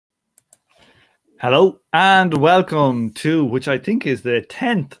Hello and welcome to, which I think is the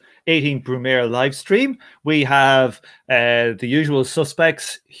 10th 18th Brumaire Livestream. We have the usual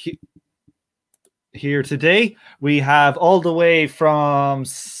suspects here today. We have all the way from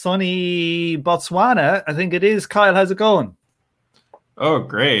sunny Botswana, I think it is. Kyle, how's it going? Oh,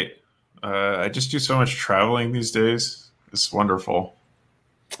 great. I just do so much traveling these days. It's wonderful.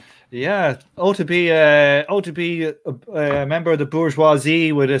 Yeah, to be a member of the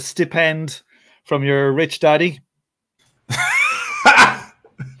bourgeoisie with a stipend from your rich daddy.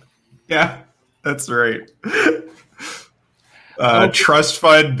 Yeah, that's right. Okay. Trust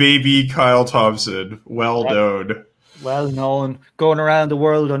fund baby Kyle Thompson. Well known. Well known, going around the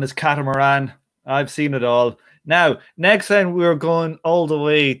world on his catamaran. I've seen it all. Now, next time we're going all the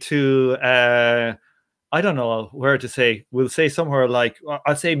way to, I don't know where to say. We'll say somewhere like,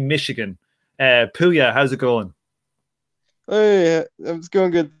 I'll say Michigan. Puya, how's it going? Hey, it's going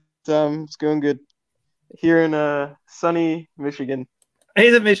good, Tom. It's going good. Here in sunny Michigan.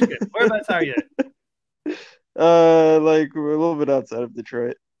 Hey, in Michigan. Whereabouts are you? Like we're a little bit outside of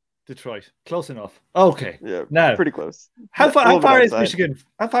Detroit. Detroit. Close enough. Okay. Yeah, now, pretty close. How far is Michigan?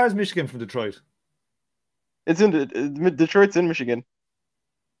 How far is Michigan from Detroit? It's in Detroit's in Michigan.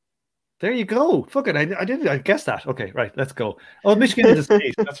 There you go. Fuck it. I guessed that. Okay, right. Let's go. Oh, Michigan is a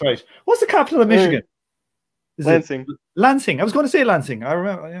state. That's right. What's the capital of Michigan? Is Lansing. Lansing. I was going to say Lansing. I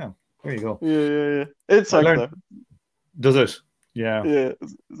remember. Yeah. There you go. Yeah. It sucks though. Does it? Yeah. Yeah.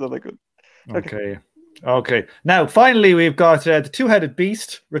 It's not that good. Okay. Now, finally, we've got the two-headed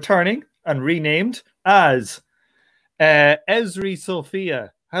beast returning and renamed as Esri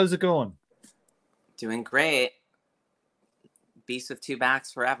Sophia. How's it going? Doing great. Beast with two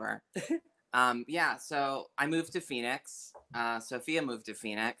backs forever. Yeah, so I moved to Phoenix. Sophia moved to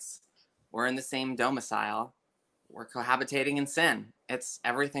Phoenix. We're in the same domicile. We're cohabitating in sin. It's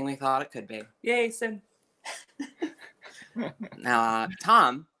everything we thought it could be. Yay, sin. Now,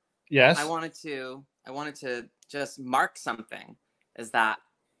 Tom. Yes. I wanted to just mark something. Is that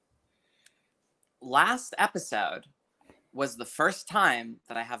last episode was the first time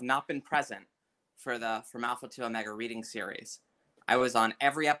that I have not been present for the From Alpha to Omega reading series. I was on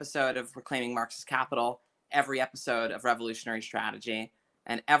every episode of Reclaiming Marxist Capital, every episode of Revolutionary Strategy,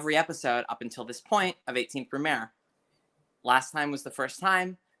 and every episode up until this point of 18th Brumaire. Last time was the first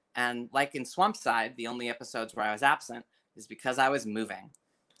time, and like in Swampside, the only episodes where I was absent is because I was moving.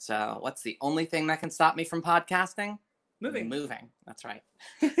 So what's the only thing that can stop me from podcasting? Moving. That's right.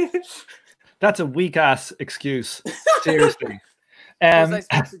 That's a weak-ass excuse. Seriously. What was I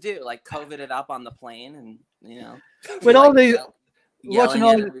supposed to do? Like COVID it up on the plane and, with all the yelling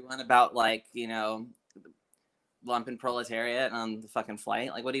at everyone about lumping proletariat on the fucking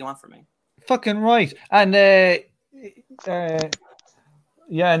flight. Like, what do you want from me? Fucking right. And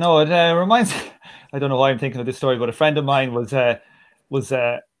yeah, no, it reminds. I don't know why I'm thinking of this story, but a friend of mine was a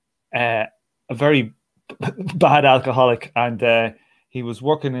very bad alcoholic, and he was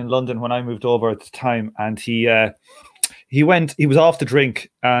working in London when I moved over at the time, and he was off to drink,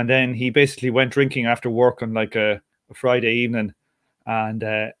 and then he basically went drinking after work on like a Friday evening,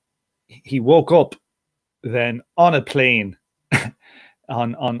 and he woke up then on a plane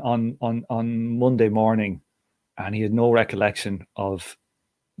on Monday morning, and he had no recollection of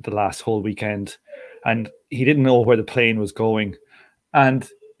the last whole weekend, and he didn't know where the plane was going, and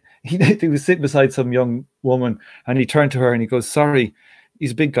he was sitting beside some young woman, and he turned to her and he goes, "Sorry,"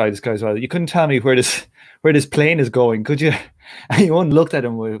 he's a big guy, this guy as well, "you couldn't tell me where this plane is going, could you?" And one looked at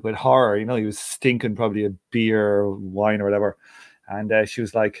him with horror. He was stinking probably of beer or wine or whatever, and she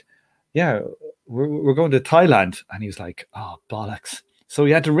was like, "Yeah, we're going to Thailand." And he was like, "Oh, bollocks." So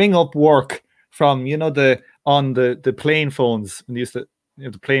he had to ring up work from the plane phones, and used to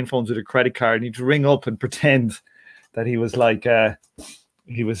the plane phones with a credit card, and he'd ring up and pretend that he was like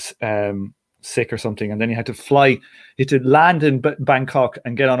he was sick or something, and then he had to fly. He had to land in Bangkok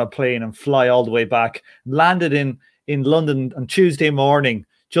and get on a plane and fly all the way back. Landed in London on Tuesday morning,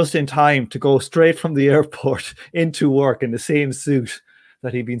 just in time to go straight from the airport into work in the same suit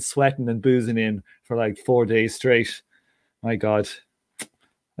that he'd been sweating and boozing in for like 4 days straight. My God.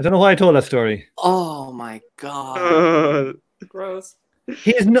 I don't know why I told that story. Oh my God. Gross.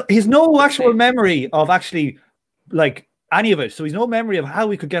 He has no actual memory of actually like any of it. So he's no memory of how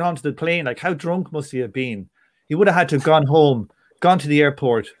we could get onto the plane. Like, how drunk must he have been? He would have had to have gone home, gone to the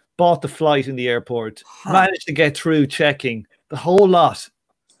airport, bought the flight in the airport, managed to get through checking the whole lot.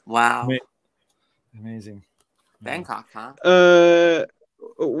 Wow. Amazing. Bangkok, huh?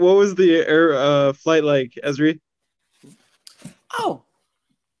 What was the air flight like, Esri? Oh,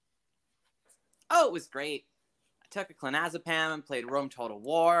 it was great. I took a clonazepam and played Rome Total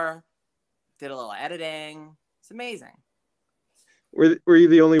War. did a little editing. It's amazing. Were you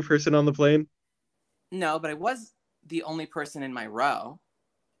the only person on the plane? No, but I was the only person in my row.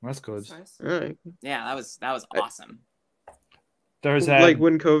 That's good. That's nice. All right. Yeah, that was awesome. There's Like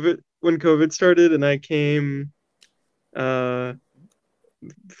when COVID started and I came from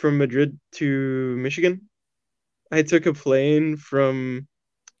Madrid to Michigan, I took a plane from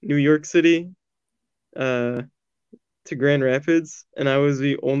New York City to Grand Rapids, and I was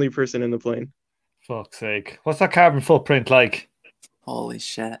the only person in the plane. fuck's sake. What's that carbon footprint like? Holy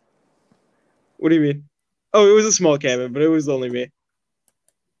shit. What do you mean? Oh, it was a small cabin, but it was only me.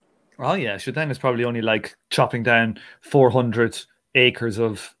 Oh yeah, so then it's probably only like chopping down 400 acres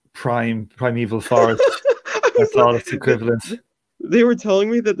of primeval forest. That's all it's equivalent. They were telling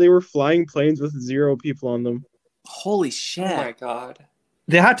me that they were flying planes with 0 people on them. Holy shit. Oh my god.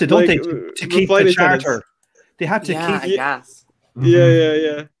 They had to, don't Like, they, the to keep flight the attendants. charter. They had to Yeah, keep. I guess.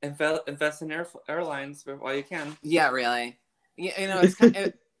 Yeah. Invest in airlines while you can. Yeah, really. You know,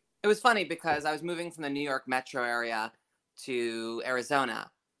 it was funny because I was moving from the New York metro area to Arizona.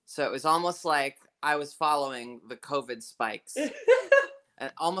 So it was almost like I was following the COVID spikes.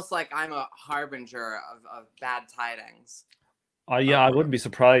 And almost like I'm a harbinger of bad tidings. Yeah, I wouldn't be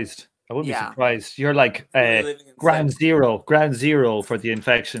surprised. I wouldn't be Yeah. surprised. You're like Really living in ground sin. zero for the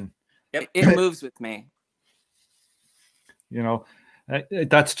infection. Yep. It moves with me. You know,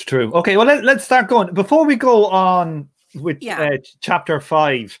 that's true. Okay, well, let's start going. Before we go on with chapter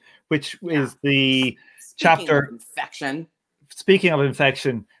 5, which is the chapter of infection. Speaking of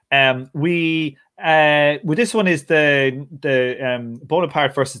infection, we well, this one is the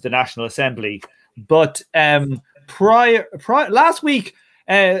Bonaparte versus the National Assembly. But prior last week,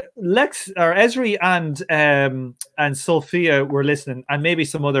 Esri and Sophia were listening, and maybe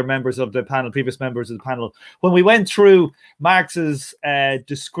some other members of the panel, previous members of the panel, when we went through Marx's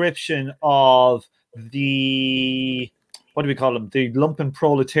description of the, what do we call them, the lumpen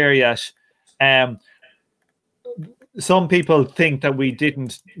proletariat. Some people think that we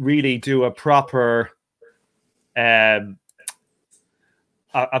didn't really do a proper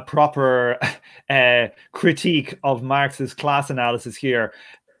critique of Marx's class analysis here.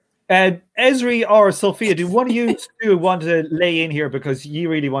 Esri or Sophia, do one of you two want to lay in here, because you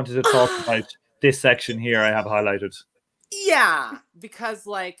really wanted to talk about this section here I have highlighted? Yeah, because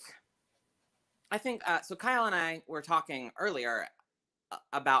like I think so Kyle and I were talking earlier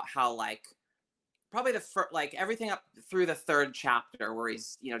about how like probably like everything up through the 3rd chapter where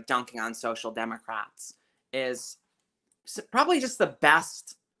he's, you know, dunking on social democrats is probably just the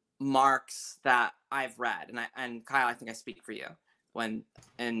best Marx that I've read. And Kyle, I think I speak for you when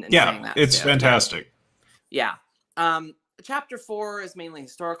in saying that. It's too. fantastic. Yeah. Chapter 4 is mainly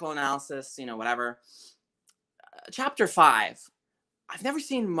historical analysis, you know, whatever. Chapter 5, I've never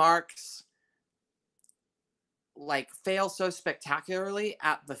seen Marx like fail so spectacularly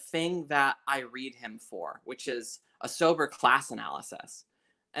at the thing that I read him for, which is a sober class analysis.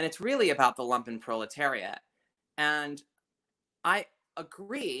 And it's really about the lumpen proletariat. And I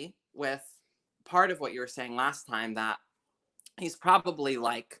agree with part of what you were saying last time, that he's probably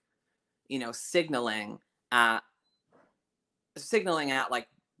like, you know, signaling at like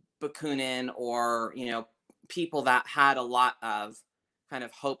Bakunin or, you know, people that had a lot of kind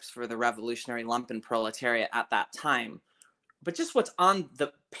of hopes for the revolutionary lumpen proletariat at that time. But just what's on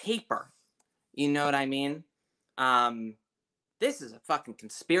the paper, you know what I mean? This is a fucking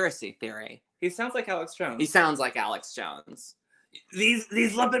conspiracy theory. He sounds like Alex Jones. He sounds like Alex Jones. These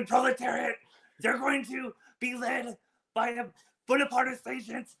lumpen proletariat, they're going to be led by a Bonapartist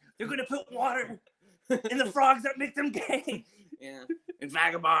agents. They're going to put water in the frogs that make them gay. Yeah. And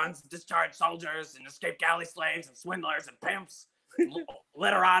vagabonds, discharged soldiers, and escaped galley slaves, and swindlers, and pimps, and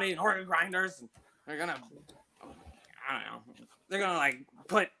literati, and organ grinders. And they're going to, I don't know, they're going to like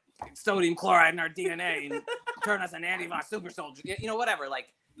put sodium chloride in our DNA and turn us an anti-vax super soldier. You know, whatever. Like,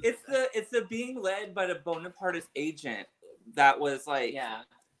 It's the being led by the Bonapartist agent that was like, yeah.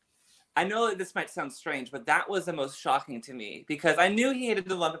 I know this might sound strange, but that was the most shocking to me, because I knew he hated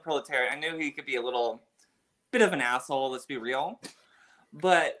the lumpen proletariat. I knew he could be a little bit of an asshole, let's be real.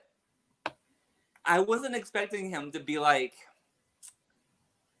 But I wasn't expecting him to be like,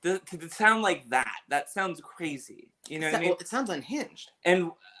 to sound like that. That sounds crazy. You know what I mean? Well, it sounds unhinged.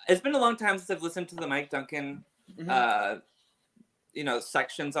 And it's been a long time since I've listened to the Mike Duncan you know,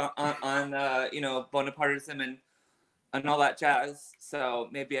 sections on you know, Bonapartism and all that jazz. So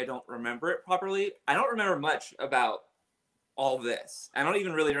maybe I don't remember it properly. I don't remember much about all this. I don't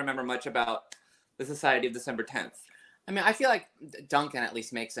even really remember much about the Society of December 10th. I mean, I feel like Duncan at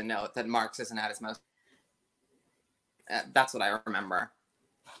least makes a note that Marx isn't at his most. That's what I remember.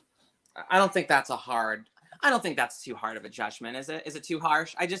 I don't think that's I don't think that's too hard of a judgment, is it? Is it too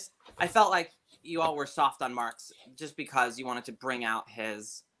harsh? I felt like you all were soft on Marx just because you wanted to bring out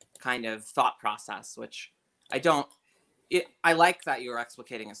his kind of thought process, which I don't. I like that you were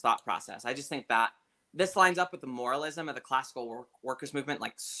explicating his thought process. I just think that this lines up with the moralism of the classical workers movement,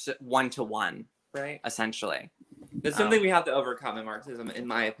 like 1-to-1, Right. essentially. It's something we have to overcome in Marxism, in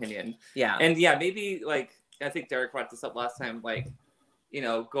my opinion. Yeah. And yeah, maybe like I think Derek brought this up last time, like, you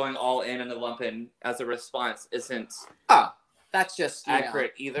know, going all in on the lumpen as a response isn't That's just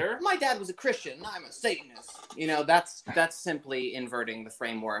accurate either. My dad was a Christian. I'm a Satanist. You know, that's simply inverting the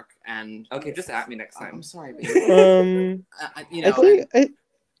framework. And Okay, just at me next time. I'm sorry, but Um, you I know, think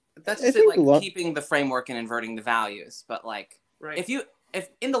that's I just think like keeping the framework and inverting the values. But like, Right. if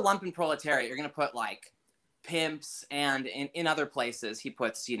in the lumpen proletariat you're gonna put like pimps, and in other places he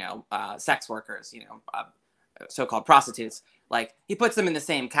puts sex workers, so-called prostitutes, like he puts them in the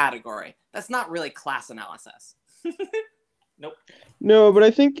same category. That's not really class analysis. Nope. no, but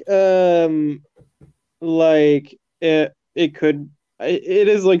I think like it could it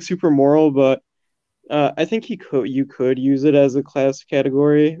is like super moral, but I think you could use it as a class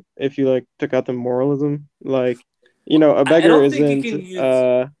category if you like took out the moralism. Like, a beggar don't think you isn't can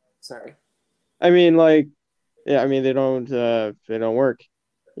use- Sorry. I mean, like, yeah, I mean they don't work,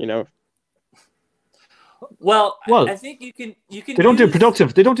 Well, Well, I think you can They don't do use-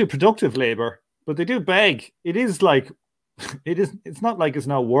 productive. They don't do productive labor, but they do beg. It is like, it's not like it's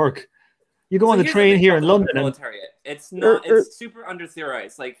not work. You go So on the here's train thing here about in the lumpen London, and proletariat. It's not. It's super under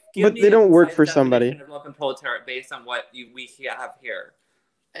theorized. Like, give But me they a don't work concise for somebody. definition of lumpen proletariat based on what we have here.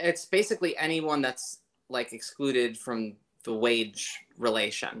 It's basically anyone that's like excluded from the wage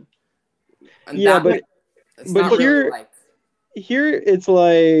relation. And Yeah, that, but it's but not really here- like here it's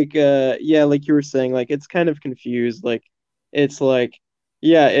like yeah, like you were saying, like it's kind of confused. Like it's like,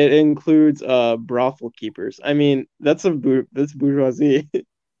 yeah, it includes brothel keepers. I mean, that's bourgeoisie.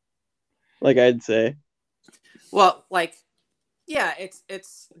 Like I'd say. well, like yeah,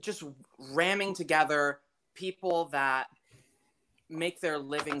 it's just ramming together people that make their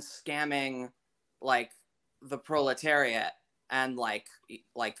living scamming like the proletariat and like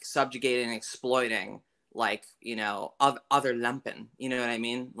subjugating and exploiting like other lumpen, you know what I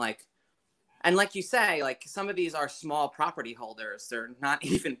mean? Like, and like you say, like some of these are small property holders. They're not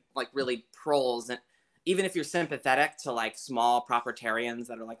even like really proles. And even if you're sympathetic to like small proprietarians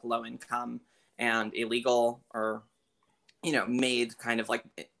that are like low income and illegal or made kind of like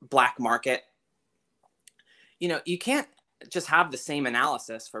black market, you can't just have the same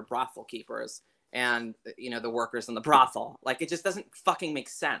analysis for brothel keepers and the workers in the brothel. Like it just doesn't fucking make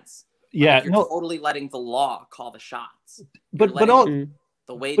sense. yeah, Like, you're no, totally letting the law call the shots. but letting all,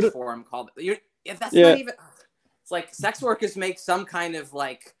 the wage but- forum call. If that's Yeah. not even. It's like sex workers make some kind of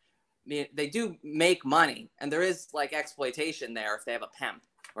like. They do make money, and there is like exploitation there if they have a pimp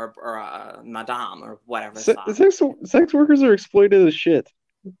or a madame or whatever. Sex workers are exploited as shit.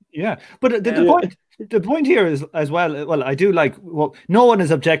 yeah, but the Yeah. point here is as well. Well, I do like. Well, no one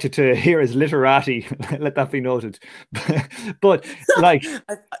is objected to here as literati. Let that be noted. But like,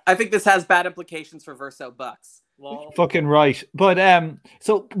 I think this has bad implications for Verso Bucks. Well, fucking right. But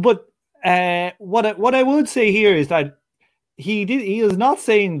what I would say here is that he is not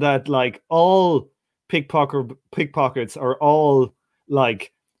saying that like all pickpockets or all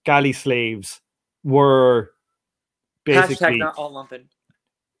like galley slaves were basically hashtag not all lumpen.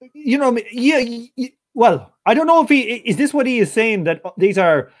 well, I don't know if is this what he is saying, that these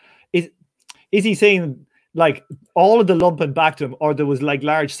are is he saying like all of the lumpen backed him, or there was like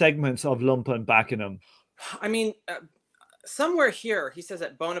large segments of lumpen backing him? I mean, somewhere here he says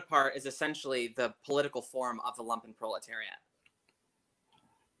that Bonaparte is essentially the political form of the lumpen proletariat.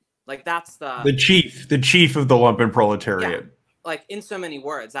 Like that's The chief of the lumpen proletariat. like in so many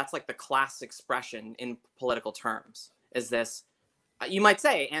words, that's like the class expression in political terms. Is this, you might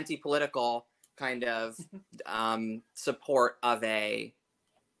say, anti-political kind of support of a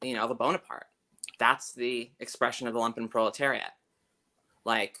Bonaparte. That's the expression of the lumpen proletariat.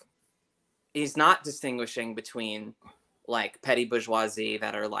 Like, he's not distinguishing between like petty bourgeoisie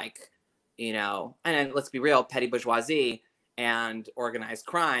that are like, and then, let's be real, petty bourgeoisie and organized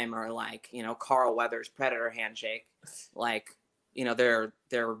crime are like, Carl Weathers' Predator handshake. Like, they're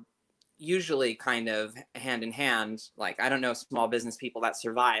usually kind of hand in hand. Like, I don't know small business people that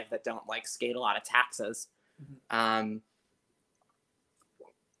survive that don't like skate a lot of taxes. And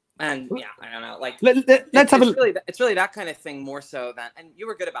yeah, I don't know. Like, it's really that kind of thing more so than, and you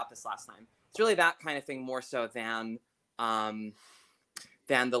were good about this last time. It's really that kind of thing more so than the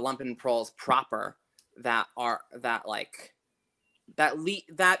lumpen proles proper that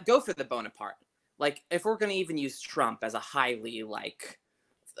that go for the Bonaparte. Like, if we're going to even use Trump as a highly, like,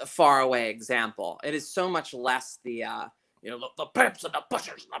 far away example, it is so much less the pimps and the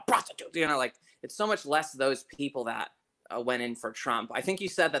pushers and the prostitutes. Like, it's so much less those people that went in for Trump. I think you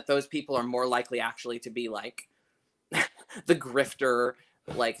said that those people are more likely actually to be like the grifter,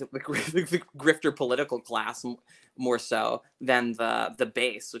 like the grifter political class more so than the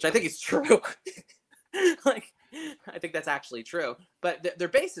base, which I think is true. Like, I think that's actually true. But their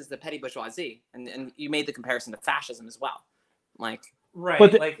base is the petty bourgeoisie, and you made the comparison to fascism as well. Like, right,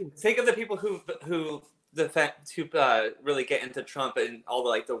 but like think of the people who really get into Trump and all the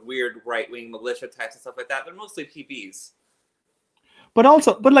like the weird right-wing militia types and stuff like that. They're mostly PBs. But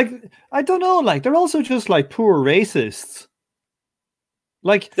like, I don't know, like, they're also just like poor racists.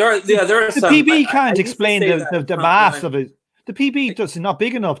 Like, there are the some, PB can't explain the mass of it. it. The PB just not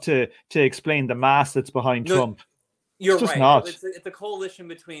big enough to explain the mass that's behind Trump. You're it's just right. Not. It's a coalition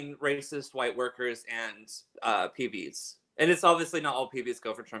between racist white workers and PBs, and it's obviously not all PBs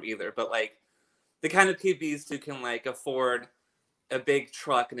go for Trump either. But like the kind of PBs who can like afford a big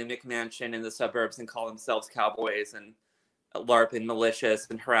truck and a McMansion in the suburbs and call themselves cowboys and LARP and malicious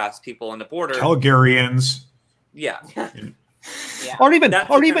and harass people on the border. Calgarians. Yeah. yeah. Or even about.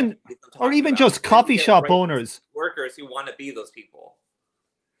 just coffee shop owners. Workers who want to be those people.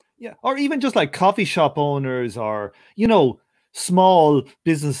 Yeah. Or even just like coffee shop owners, or, small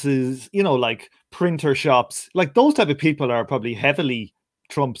businesses, like printer shops. Like, those type of people are probably heavily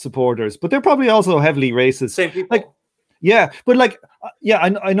Trump supporters, but they're probably also heavily racist. Same people. Like, yeah, but like,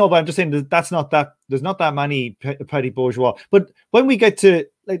 I know, but I'm just saying that there's not that many petty bourgeois. But when we get to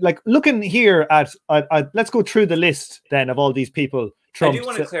like looking here at let's go through the list then of all these people. Trump I do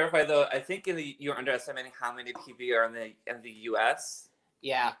want to clarify though. I think you're underestimating how many PB are in the U.S.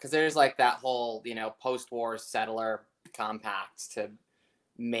 Yeah, because there's like that whole post-war settler compact to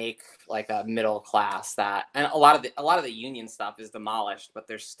make like a middle class and a lot of the union stuff is demolished, but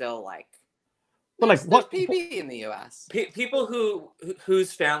there's still like. But like, what PB in the U.S.? People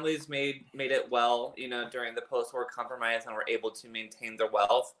whose families made it well, during the post-war compromise and were able to maintain their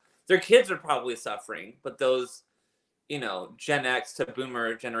wealth. Their kids are probably suffering, but those, Gen X to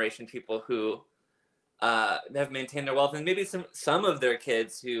Boomer generation people who have maintained their wealth, and maybe some of their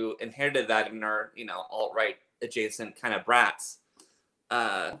kids who inherited that and are alt-right adjacent kind of brats.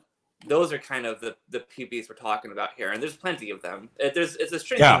 Those are kind of the PBs we're talking about here, and there's plenty of them. It's a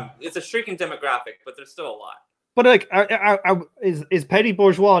shrinking demographic, but there's still a lot. But like, is petty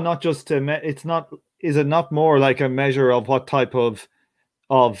bourgeois not just is it not more like a measure of what type of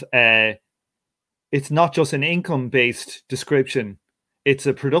it's not just an income based description, it's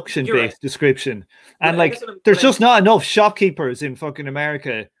a production based description, and like there's just not enough shopkeepers in fucking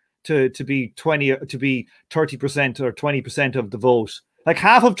America to be 30% or 20% of the vote. Like,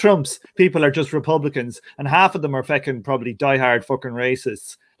 half of Trump's people are just Republicans, and half of them are fucking probably diehard fucking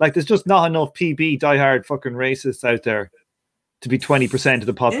racists. Like, there's just not enough PB diehard fucking racists out there to be 20% of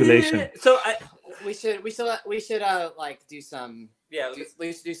the population. So we should like do some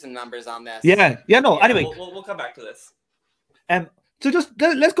we should do some numbers on this. Anyway, we'll come back to this. So just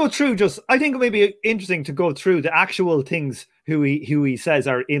let's go through. I think it may be interesting to go through the actual things who he says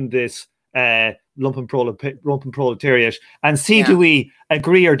are in this lumpen proletariat and see do we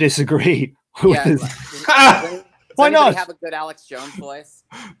agree or disagree with this. Why not? Have a good Alex Jones voice.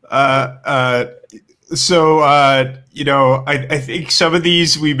 So I think some of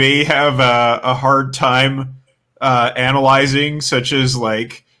these we may have a hard time analyzing, such as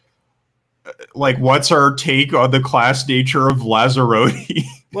like what's our take on the class nature of Lazzaroni?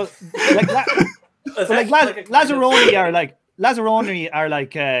 Well, Lazzaroni are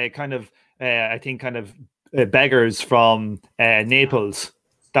like kind of I think kind of beggars from Naples.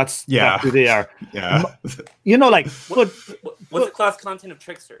 That's who they are. Yeah. What's the class content of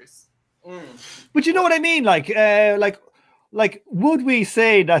tricksters? But you know what I mean? Like would we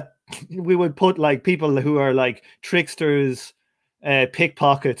say that we would put like people who are like tricksters,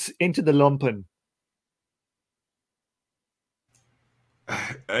 pickpockets into the lumpen?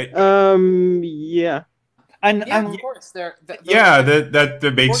 Yeah. And of course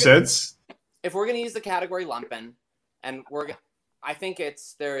that makes sense. If we're going to use the category lumpen, and I think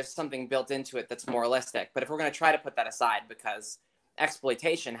there is something built into it that's moralistic. But if we're going to try to put that aside, because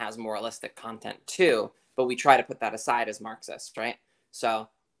exploitation has moralistic content too, but we try to put that aside as Marxist, right? So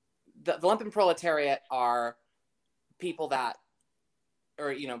the lumpen proletariat are people that,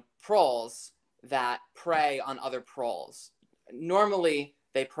 or proles that prey on other proles. Normally,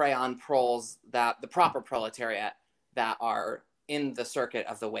 they prey on proles the proper proletariat that are in the circuit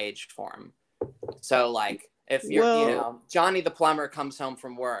of the wage form. So like If you're, Well- you know, Johnny the plumber comes home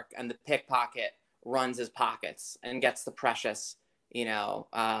from work and the pickpocket runs his pockets and gets the precious, you know,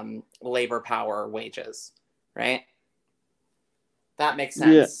 labor power wages, right? That makes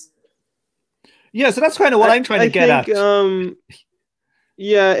Yeah. sense. Yeah, so that's kind of what I'm trying to get think, at.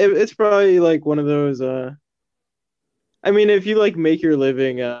 Yeah, it's probably like one of those. I mean, if you like make your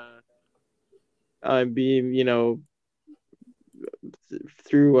living, being, you know,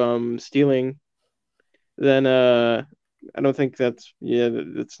 through stealing, then I don't think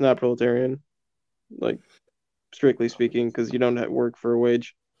it's not proletarian, like strictly speaking, because you don't have work for a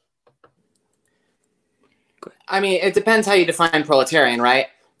wage. I mean, it depends how you define proletarian, right?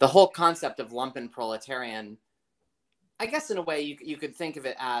 The whole concept of lumpen proletarian, I guess in a way you could think of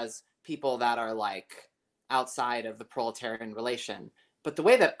it as people that are like outside of the proletarian relation. But the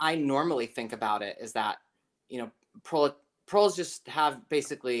way that I normally think about it is that, you know, proles just have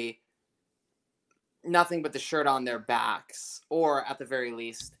basically nothing but the shirt on their backs, or at the very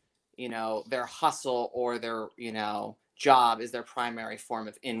least, you know, their hustle or their, you know, job is their primary form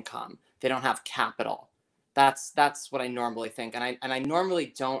of income. They don't have capital. That's what I normally think, and I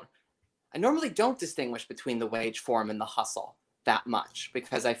normally don't distinguish between the wage form and the hustle that much,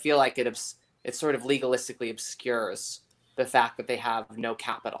 because I feel like it sort of legalistically obscures the fact that they have no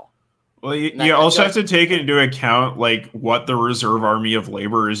capital. Well, you also have to take into account like what the reserve army of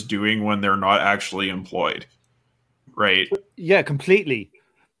labor is doing when they're not actually employed, right? Yeah, completely.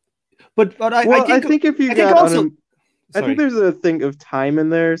 But I think if you I think got also, I think there's a thing of time in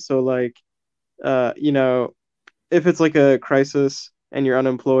there. So like, you know, if it's like a crisis and you're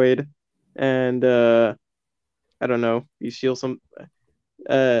unemployed, and I don't know, you steal some,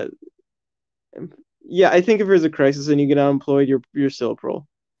 yeah, I think if there's a crisis and you get unemployed, you're still a prole.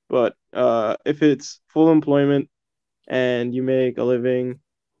 But if it's full employment and you make a living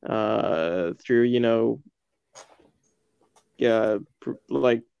through, you know,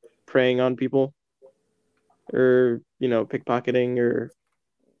 like preying on people, or, you know, pickpocketing or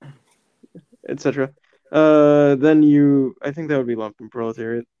etc., then I think that would be lumped in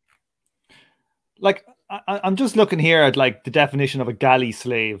proletariat. like I'm just looking here at like the definition of a galley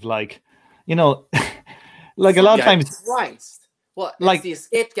slave, like, you know, like a lot of times. Christ. Well, like it's the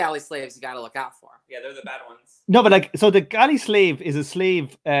escaped galley slaves you got to look out for. Yeah, they're the bad ones. No, but like, so the galley slave is a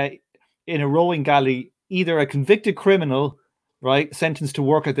slave in a rowing galley, either a convicted criminal, right, sentenced to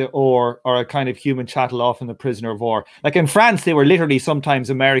work at the oar, or a kind of human chattel, often a prisoner of war. Like in France, they were literally sometimes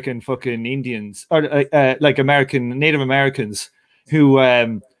American fucking Indians, or like American Native Americans who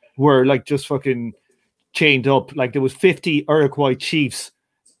were like just fucking chained up. Like there was 50 Iroquois chiefs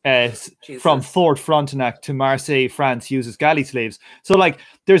from Fort Frontenac to Marseille, France, uses galley slaves. So like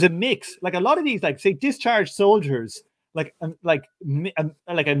there's a mix. Like a lot of these, like say discharged soldiers, that's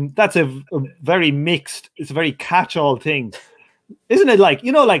a very mixed. It's a very catch-all thing, isn't it? Like,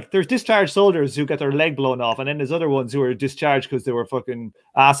 you know, like there's discharged soldiers who get their leg blown off, and then there's other ones who are discharged because they were fucking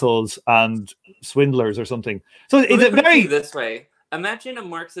assholes and swindlers or something. So it's a very this way. Imagine a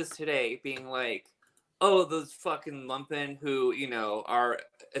Marxist today being like, "Oh, those fucking lumpen who, you know, are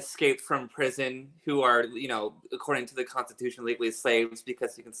escaped from prison, who are, you know, according to the Constitution, legally slaves,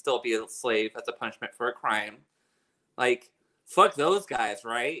 because you can still be a slave as a punishment for a crime. Like, fuck those guys,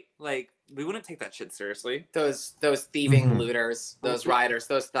 right? Like, we wouldn't take that shit seriously. Those thieving looters, those riders,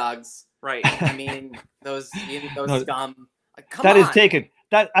 those thugs, right? I mean, those scum. Like, come that on. is taken.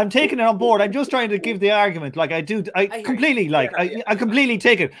 That I'm taking it on board. I'm just trying to give the argument. Like I completely like I completely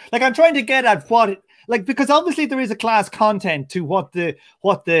take it. Like I'm trying to get at what like, because obviously there is a class content to what the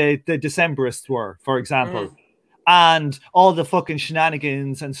Decemberists were, for example, and all the fucking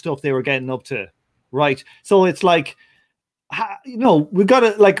shenanigans and stuff they were getting up to, right? So it's like, you know, we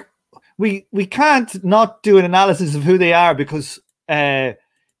gotta like we can't not do an analysis of who they are, because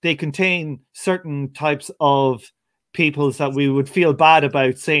they contain certain types of peoples that we would feel bad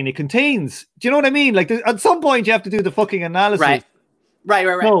about saying it contains. Do you know what I mean? Like at some point you have to do the fucking analysis. Right.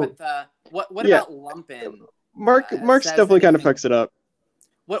 No. But what about lumpen? Marx definitely kind of fucks it up.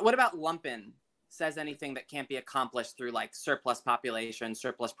 What about lumpen says anything that can't be accomplished through like surplus population,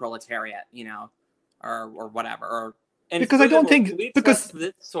 surplus proletariat, you know, or whatever? Or because I don't think because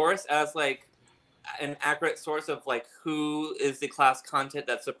this source as like an accurate source of like who is the class content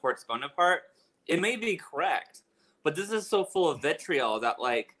that supports Bonaparte, it may be correct, but this is so full of vitriol that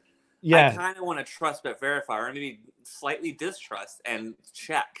like I kind of want to trust but verify, or maybe slightly distrust and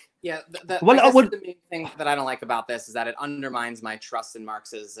check. Yeah, the main thing that I don't like about this is that it undermines my trust in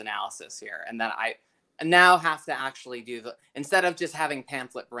Marx's analysis here, and that now have to actually do instead of just having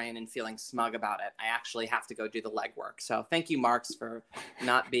pamphlet brain and feeling smug about it, I actually have to go do the legwork. So thank you, Marx, for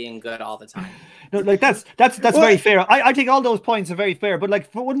not being good all the time. No, like that's very fair. I think all those points are very fair. But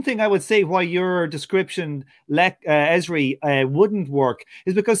like, for one thing, I would say why your description, Esri, wouldn't work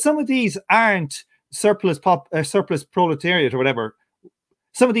is because some of these aren't surplus proletariat or whatever.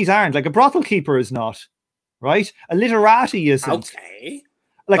 Some of these aren't. Like a brothel keeper is not, right? A literati isn't. Okay.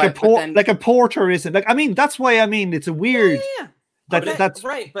 Like a porter isn't. Like, I mean, that's why I mean it's a weird. Yeah. That's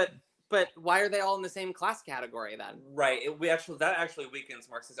right. But why are they all in the same class category then? Right. That actually weakens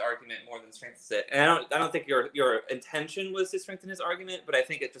Marx's argument more than strengthens it. And I don't think your intention was to strengthen his argument, but I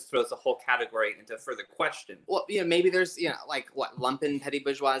think it just throws the whole category into further question. Well, maybe there's like what, lumpen petty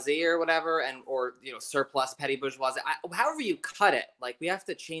bourgeoisie or whatever, or surplus petty bourgeoisie. However you cut it, like we have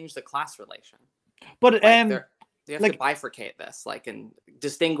to change the class relation. But they have to bifurcate this, like, and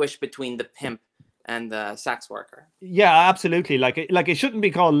distinguish between the pimp and the sex worker. Yeah, absolutely. Like it shouldn't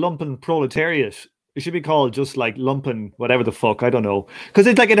be called lumpen proletariat. It should be called just like lumpen whatever the fuck. I don't know, because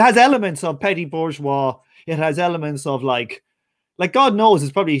it's like it has elements of petty bourgeois. It has elements of like God knows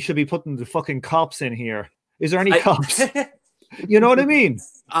it's probably should be putting the fucking cops in here. Is there any cops? You know what I mean?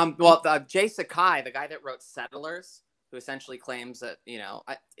 Well, Jay Sakai, the guy that wrote Settlers, who essentially claims that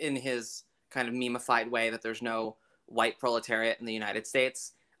in his kind of memeified way that there's no white proletariat in the United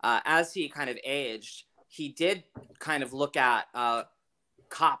States. As he kind of aged, he did kind of look at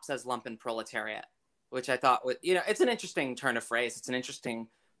cops as lumpen proletariat, which I thought it's an interesting turn of phrase. It's an interesting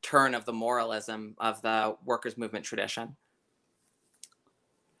turn of the moralism of the workers' movement tradition.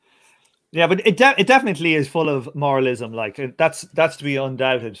 Yeah, but it definitely is full of moralism. Like that's to be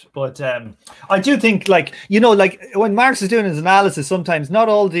undoubted. But I do think like when Marx is doing his analysis, sometimes not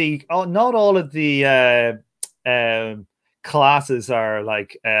all of the classes are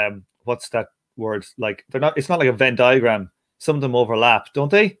like what's that word? Like they're not. It's not like a Venn diagram. Some of them overlap,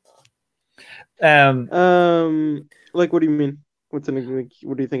 don't they? Like what do you mean? What do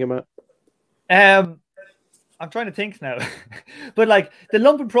you think about? I'm trying to think now, but like the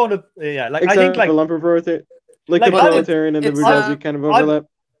lumpen proletariat, like except I think like the lumpen proletariat, like the proletarian and the bourgeoisie kind of overlap.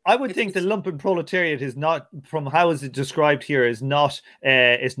 I would think the lumpen proletariat is not, from how is it described here, is not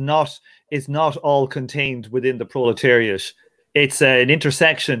all contained within the proletariat. It's an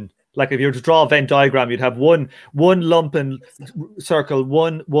intersection. Like if you were to draw a Venn diagram, you'd have one lumpen circle,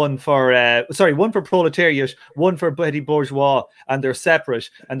 one for proletariat, one for petty bourgeois, and they're separate.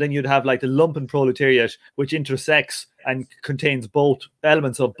 And then you'd have like the lumpen proletariat, which intersects and contains both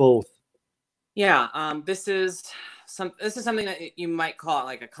elements of both. Yeah, this is something that you might call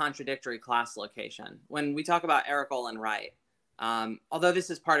like a contradictory class location. When we talk about Eric Olin Wright, although this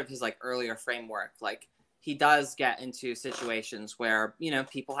is part of his like earlier framework, like he does get into situations where,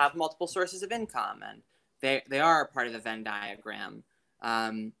 people have multiple sources of income and they are part of the Venn diagram.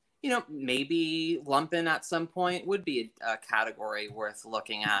 Maybe lumpen at some point would be a category worth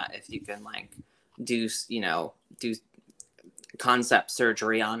looking at if you can like do concept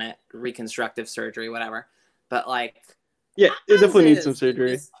surgery on it, reconstructive surgery, whatever. But like, yeah, it definitely needs some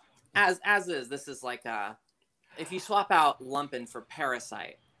surgery. This is like if you swap out lumpen for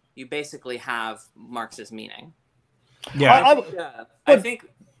parasite, you basically have Marx's meaning. Yeah, I think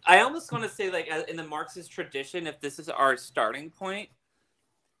I almost want to say like in the Marxist tradition, if this is our starting point,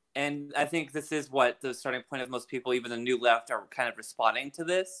 and I think this is what the starting point of most people, even the new left, are kind of responding to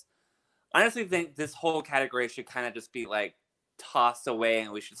this. I honestly think this whole category should kind of just be like tossed away,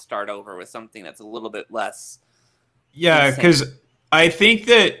 and we should start over with something that's a little bit less. Yeah, because I think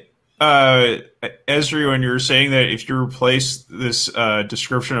that Esri, when you're saying that if you replace this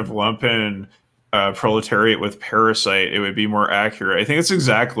description of lumpen proletariat with parasite, it would be more accurate. I think that's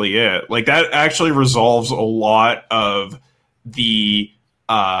exactly it. Like that actually resolves a lot of the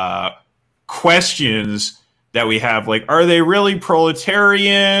questions that we have. Like, are they really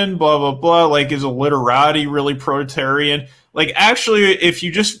proletarian? Blah, blah, blah. Like, is a literati really proletarian? Like, actually, if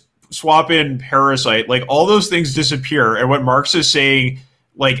you just swap in parasite, like all those things disappear. And what Marx is saying,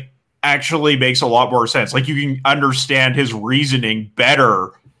 like, actually makes a lot more sense. Like you can understand his reasoning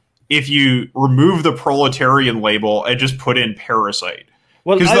better if you remove the proletarian label and just put in parasite.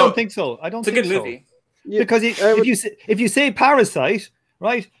 Well, I don't think so. I don't think it's a good so. movie. Because if you say parasite,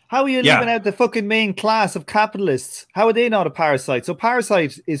 right? How are you leaving out the fucking main class of capitalists? How are they not a parasite? So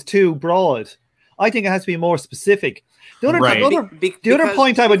parasite is too broad. I think it has to be more specific. The other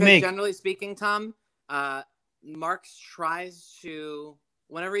point I would make, generally speaking, Tom, Marx tries to,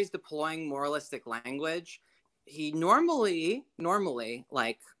 whenever he's deploying moralistic language, he normally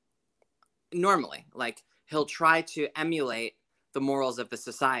he'll try to emulate the morals of the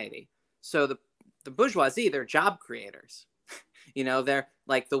society. So the bourgeoisie, they're job creators. You know, they're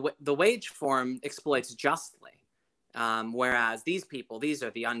like the wage form exploits justly, whereas these people, these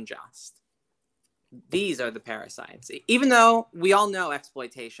are the unjust. These are the parasites. Even though we all know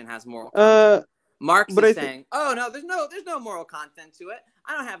exploitation has moral content. Marx is saying, "Oh no, there's no moral content to it.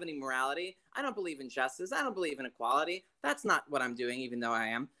 I don't have any morality. I don't believe in justice. I don't believe in equality. That's not what I'm doing, even though I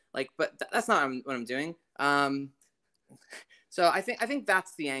am like, but that's not what I'm doing." So I think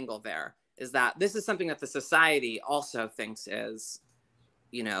that's the angle there, is that this is something that the society also thinks is,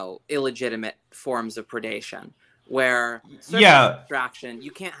 you know, illegitimate forms of predation, where surplus extraction, you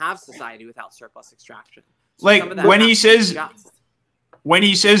can't have society without surplus extraction. So like when he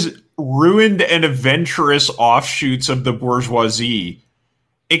says ruined and adventurous offshoots of the bourgeoisie,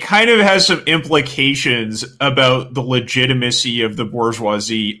 it kind of has some implications about the legitimacy of the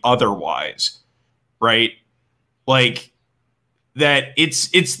bourgeoisie otherwise, right? Like that it's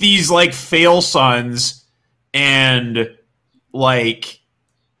these like fail sons and like,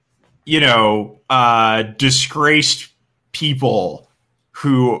 you know, disgraced people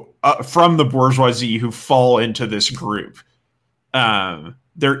who from the bourgeoisie who fall into this group.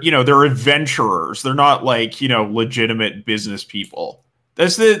 They're adventurers. They're not like, you know, legitimate business people.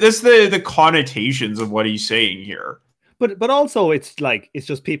 That's the connotations of what he's saying here. But also it's like it's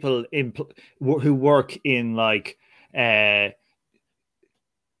just people who work in like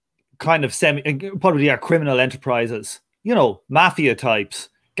kind of probably are criminal enterprises. You know, mafia types,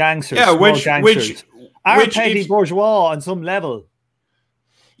 gangsters, gangsters, are petty bourgeois on some level.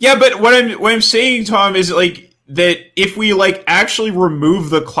 Yeah, but what I'm saying, Tom, is like that if we like actually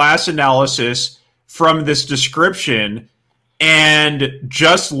remove the class analysis from this description and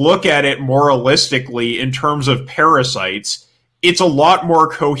just look at it moralistically in terms of parasites, it's a lot more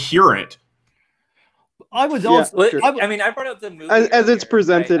coherent. I would also. I mean, I brought up the movie as it's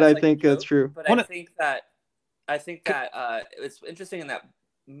presented. Right? I think that's true. But I think that it's interesting in that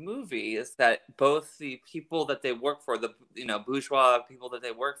movie is that both the people that they work for, the bourgeois people that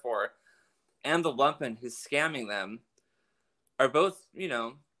they work for, and the lumpen who's scamming them, are both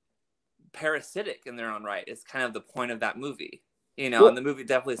parasitic in their own right. It's kind of the point of that movie, and the movie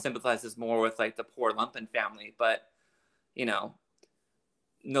definitely sympathizes more with like the poor lumpen family, but no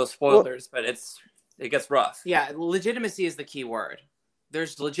spoilers, but it gets rough. Yeah, legitimacy is the key word.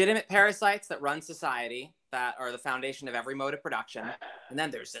 There's legitimate parasites that run society that are the foundation of every mode of production, and then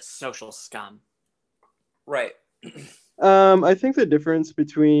there's this social scum. Right. I think the difference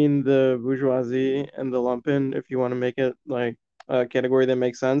between the bourgeoisie and the lumpen, if you want to make it like a category that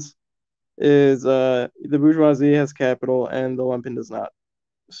makes sense, is the bourgeoisie has capital and the lumpen does not.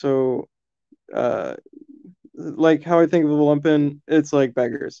 So, like how I think of the lumpen, it's like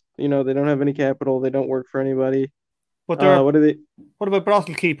beggars. They don't have any capital. They don't work for anybody. But what are they? What about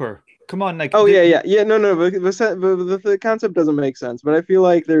brothel keeper? Come on, like. Oh yeah. No. But the concept doesn't make sense. But I feel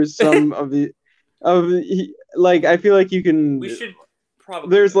like there's some like I feel like you can. We should probably.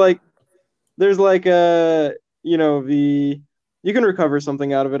 There's you can recover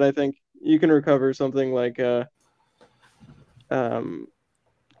something out of it. I think you can recover something like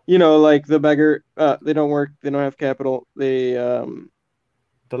like the beggar. They don't work. They don't have capital. They the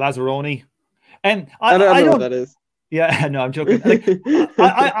Lazzaroni, and I don't know what that is. Yeah, no, I'm joking. Like,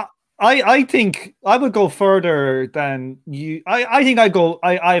 I think I would go further than you. I think I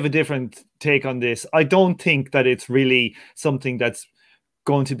have a different take on this. I don't think that it's really something that's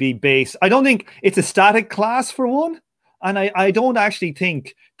going to be based. I don't think it's a static class for one, and I don't actually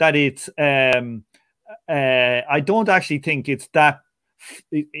think that it's. I don't actually think it's that.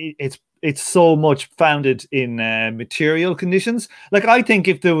 It's so much founded in material conditions. Like I think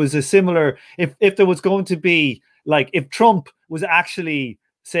if there was a similar, if there was going to be like if Trump was actually,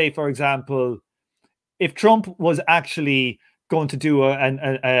 say for example, if Trump was actually going to do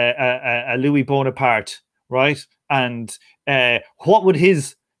a Louis Bonaparte, right? And what would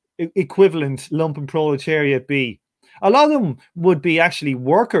his equivalent lumpen proletariat be? A lot of them would be actually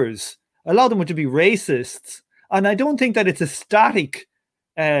workers. A lot of them would be racists. And I don't think that it's a static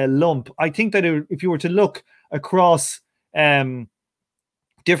lump. I think that if you were to look across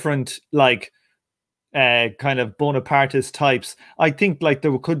different like kind of Bonapartist types, I think like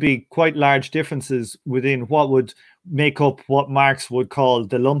there could be quite large differences within what would make up what Marx would call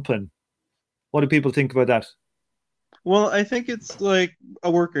the lumpen. What do people think about that? Well, I think it's like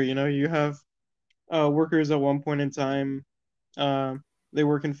a worker. You have workers at one point in time. They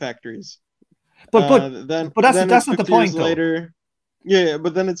work in factories. But that's not the point though. Later, yeah,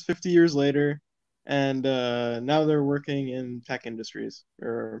 but then it's 50 years later, and now they're working in tech industries,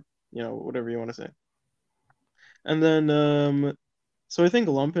 or whatever you want to say. And then, so I think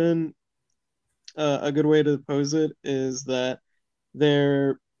lumpen, a good way to pose it is that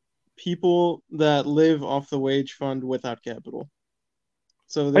they're people that live off the wage fund without capital.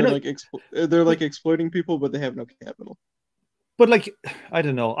 So they're like exploiting people, but they have no capital. But like, I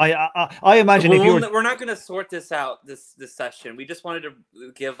don't know. I imagine if you're... We're not going to sort this out this session. We just wanted to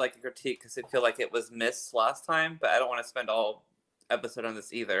give like a critique because I feel like it was missed last time, but I don't want to spend all episode on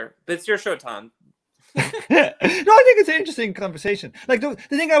this either. But it's your show, Tom. No, I think it's an interesting conversation. Like the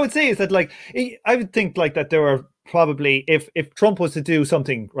thing I would say is that like I would think like that there were probably if Trump was to do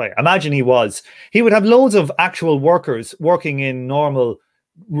something right, imagine he would have loads of actual workers working in normal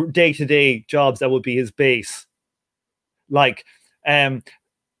day-to-day jobs that would be his base. Like,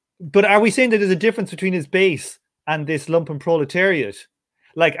 but are we saying that there's a difference between his base and this lumpen proletariat?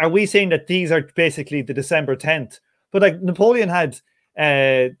 Like, are we saying that these are basically the December 10th? But like Napoleon had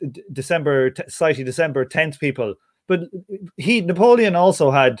December 10th people, but Napoleon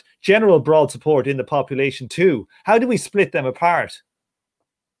also had general broad support in the population too. How do we split them apart?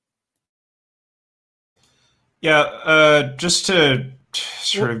 Yeah, just to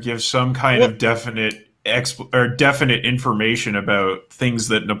sort of give some kind of definite information about things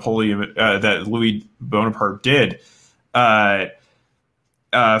that that Louis Bonaparte did. For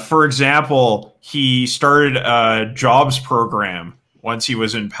example, he started a jobs program once he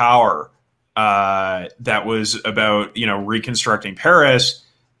was in power that was about, reconstructing Paris.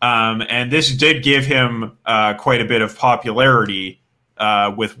 And this did give him quite a bit of popularity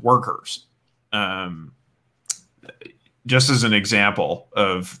with workers. Just as an example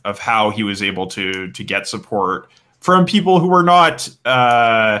of how he was able to get support from people who were not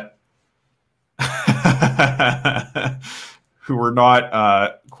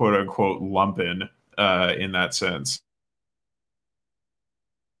quote unquote lumpen in that sense.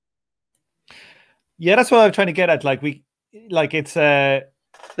 Yeah, that's what I'm trying to get at. It's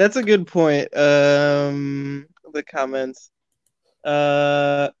that's a good point. The comments.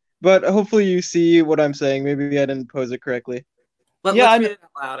 But hopefully you see what I'm saying. Maybe I didn't pose it correctly. Let's read it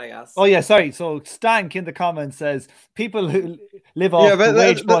out loud, I guess. Oh yeah, sorry. So Stank in the comments says people who live off the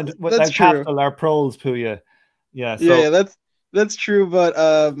wage fund without capital are proles, Puya. Yeah. So. Yeah, that's true. But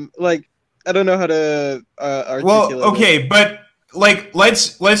like I don't know how to articulate. Well, okay, but like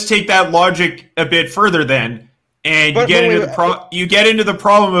let's take that logic a bit further then, and you get into the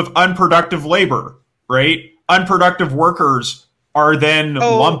problem of unproductive labor, right? Unproductive workers are then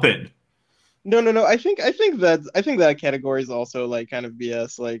lumpen. No. I think that category is also like kind of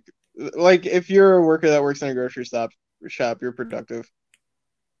BS. Like if you're a worker that works in a grocery shop, you're productive.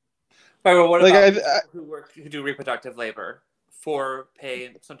 Right, well, what about who do reproductive labor for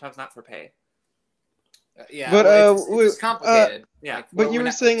pay? Sometimes not for pay. Yeah, but it's complicated. Yeah, but you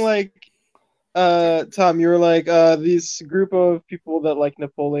were saying like, Tom, you were like these group of people that like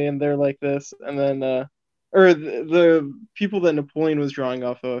Napoleon, they're like this, and then or the people that Napoleon was drawing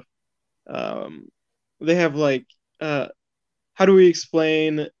off of, they have like, how do we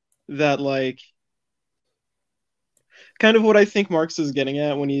explain that? Like, kind of what I think Marx is getting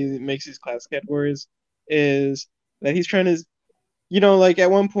at when he makes these class categories is that he's trying to, like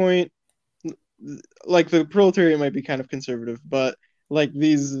at one point, like the proletariat might be kind of conservative, but like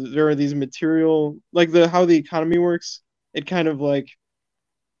there are these material, like how the economy works, it kind of like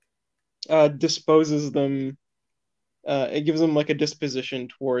disposes them. It gives them like a disposition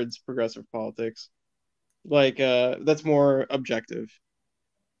towards progressive politics, like that's more objective.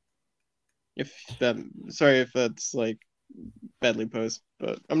 Sorry if that's like badly posed,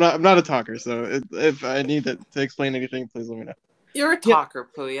 but I'm not a talker, so if I need to explain anything, please let me know. You're a talker,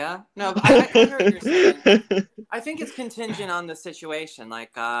 Puya. No, but I heard what you're saying. I think it's contingent on the situation.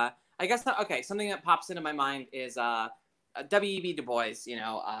 Like, I guess, something that pops into my mind is W.E.B. Du Bois,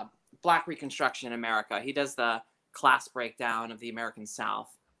 Black Reconstruction in America. He does the class breakdown of the American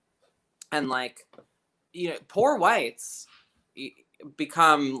South. And, like, poor whites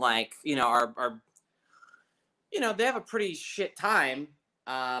become, like, are they have a pretty shit time,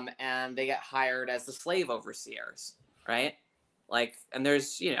 and they get hired as the slave overseers, right? Like, and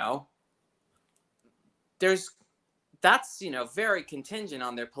that's very contingent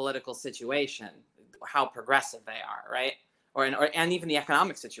on their political situation, how progressive they are, right? And even the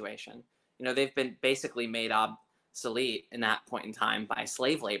economic situation. They've been basically made obsolete in that point in time by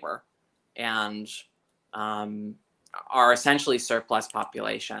slave labor, and are essentially surplus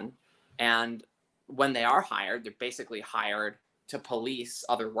population. And when they are hired, they're basically hired to police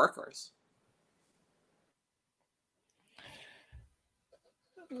other workers.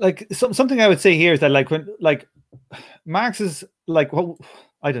 Like something I would say here is that when Marx is like,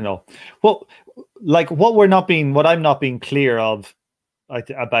 I don't know what I'm not being clear of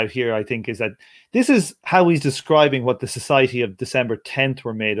about here, I think, is that this is how he's describing what the society of December 10th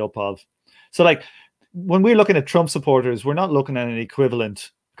were made up of. So, like, when we're looking at Trump supporters, we're not looking at an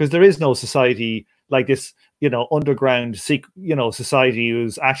equivalent, because there is no society like this, underground, society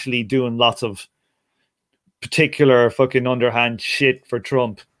who's actually doing lots of particular fucking underhand shit for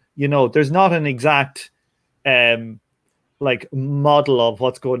Trump. There's not an exact like model of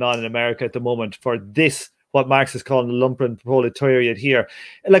what's going on in America at the moment for this, what Marx is calling the lumpen proletariat here.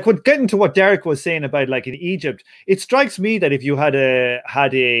 Like, getting to what Derek was saying about, like, in Egypt, it strikes me that if you had a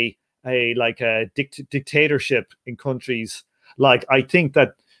dictatorship in countries, like, I think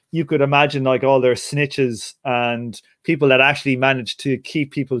that you could imagine, like, all their snitches and people that actually managed to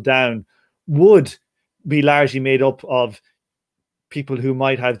keep people down would be largely made up of people who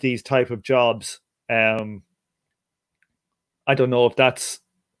might have these type of jobs. I don't know if that's,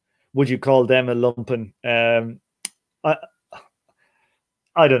 would you call them a lumpen? I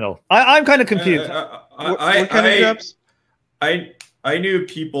don't know. I'm kind of confused. What kind of jobs? I knew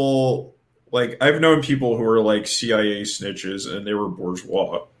people, like, I've known people who were like CIA snitches and they were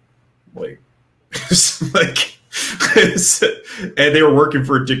bourgeois, like, and they were working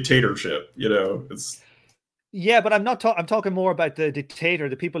for a dictatorship. Yeah, but I'm not. I'm talking more about the dictator,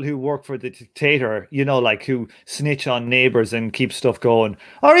 the people who work for the dictator. Like, who snitch on neighbors and keep stuff going,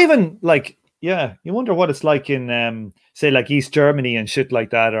 or even, like, yeah, you wonder what it's like in, say, like, East Germany and shit like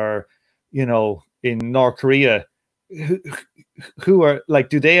that, or in North Korea, who are, like,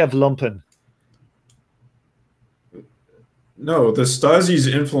 do they have lumpen? No, the Stasi's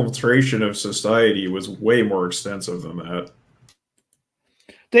infiltration of society was way more extensive than that.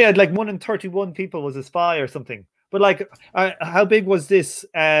 They had, like, 1 in 31 people was a spy or something. But, like, how big was this?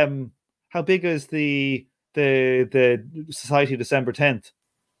 How big is the Society of December 10th?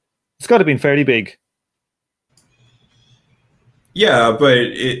 It's got to have been fairly big. Yeah, but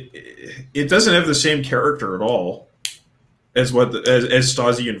it doesn't have the same character at all as as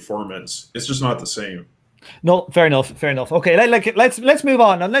Stasi informants. It's just not the same. No, fair enough. Fair enough. Okay, let's move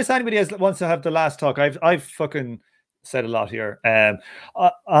on. Unless anybody else wants to have the last talk, I've fucking said a lot here.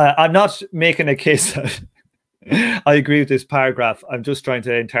 I'm not making a case that I agree with this paragraph. I'm just trying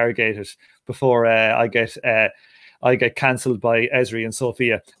to interrogate it before I get cancelled by Esri and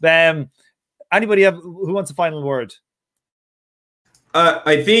Sophia. Anybody who wants a final word?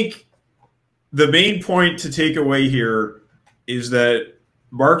 I think the main point to take away here is that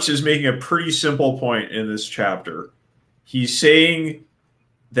Marx is making a pretty simple point in this chapter. He's saying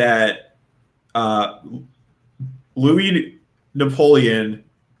that Louis Napoleon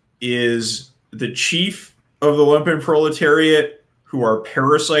is the chief of the lumpen proletariat, who are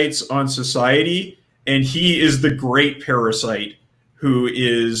parasites on society, and he is the great parasite who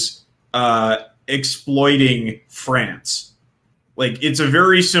is exploiting France. Like, it's a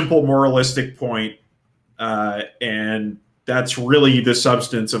very simple moralistic point, and that's really the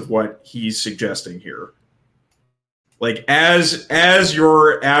substance of what he's suggesting here. Like, as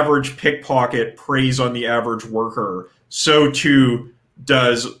your average pickpocket preys on the average worker, so too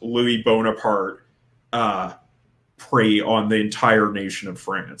does Louis Bonaparte prey on the entire nation of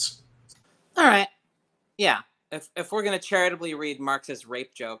France. All right. Yeah. If we're going to charitably read Marx's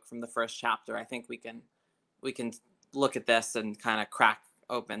rape joke from the first chapter, I think we can look at this and kind of crack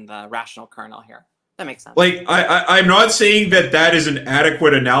open the rational kernel here. That makes sense. Like, I'm not saying that is an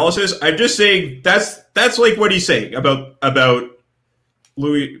adequate analysis. I'm just saying that's like what he's saying about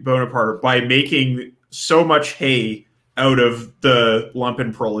Louis Bonaparte by making so much hay out of the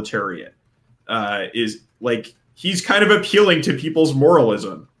lumpen proletariat. Is like, he's kind of appealing to people's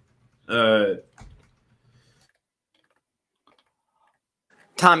moralism.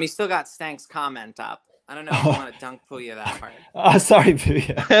 Tom, you still got Stank's comment up. I don't know if you want to dunk Puya that hard. Sorry,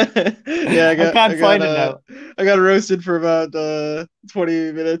 Puya. Yeah, I can't find it now. I got roasted for about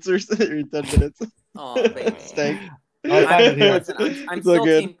 20 minutes or 10 minutes. Oh, baby. Stank. Listen, I'm It's all still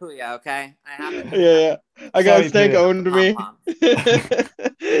good. Team Puya, okay? I have it. Yeah. I got Sorry, Stank Puya. owned me.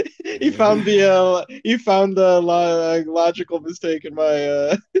 He found the logical mistake in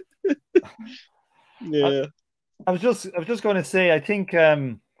my yeah. I was just going to say, I think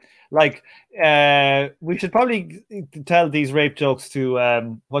we should probably tell these rape jokes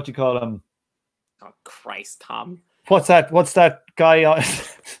to what you call them. Oh Christ, Tom. What's that guy on?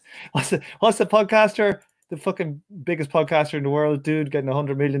 what's the podcaster? The fucking biggest podcaster in the world, dude, getting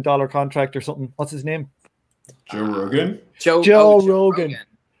 $100 million contract or something. What's his name? Joe Rogan. Joe Rogan.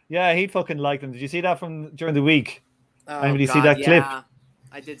 Yeah, he'd fucking like them. Did you see that from during the week? Oh, Anybody God, see that clip? Yeah,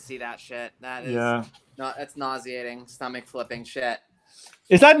 I did see that shit. That is Yeah. that's nauseating, stomach flipping shit.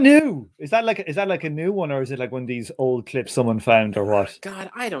 Is that new? Is that like a new one, or is it like one of these old clips someone found, or what? God,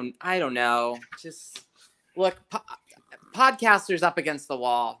 I don't know. Just look, podcasters up against the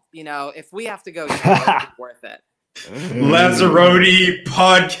wall. You know, if we have to go, it's worth it. Lazzaroni,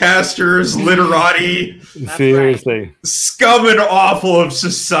 podcasters, literati. Seriously, right. Scum and offal of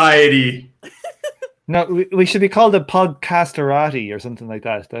society. No, we should be called a podcasterati or something like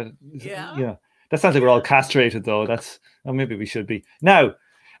that. Yeah. That sounds like we're all castrated, though. Maybe we should be. Now,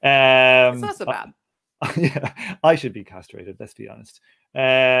 it's not so bad. Yeah, I should be castrated. Let's be honest.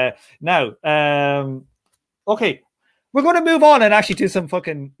 Now, okay, we're going to move on and actually do some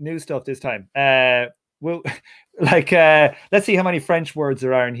fucking new stuff this time. We'll let's see how many French words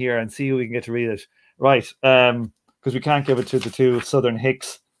there are in here and see who we can get to read it. Right, because we can't give it to the two Southern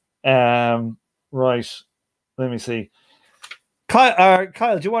hicks. Right, let me see.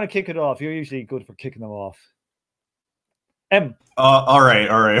 Kyle, do you want to kick it off? You're usually good for kicking them off. All right.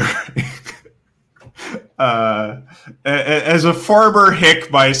 As a former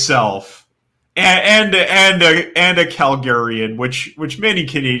hick myself, and a Calgarian, which many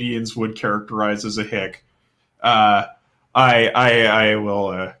Canadians would characterize as a hick, I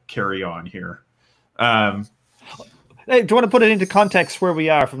will carry on here. Hey, do you want to put it into context where we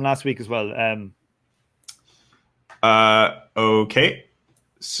are from last week as well? Okay.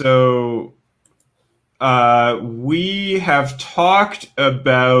 So we have talked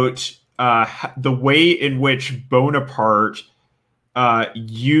about the way in which Bonaparte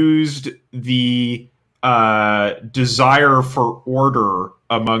used the desire for order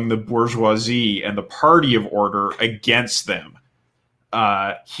among the bourgeoisie and the party of order against them.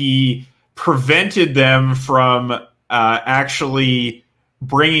 He prevented them from actually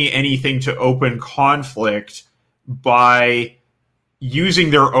bringing anything to open conflict by using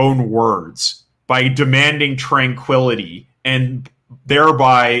their own words, by demanding tranquility, and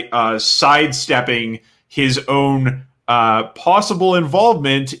thereby sidestepping his own possible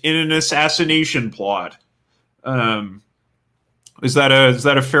involvement in an assassination plot. Is that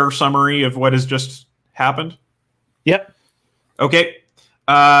a fair summary of what has just happened? Yep. Okay.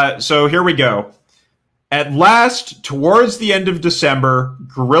 So here we go. At last, towards the end of December,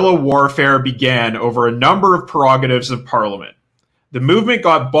 guerrilla warfare began over a number of prerogatives of Parliament. The movement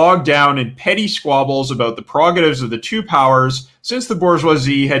got bogged down in petty squabbles about the prerogatives of the two powers, since the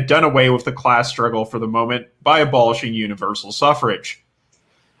bourgeoisie had done away with the class struggle for the moment by abolishing universal suffrage.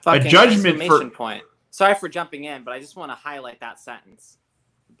 Fucking a judgment exclamation point. Sorry for jumping in, but I just want to highlight that sentence.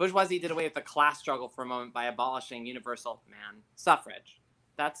 The bourgeoisie did away with the class struggle for a moment by abolishing universal suffrage.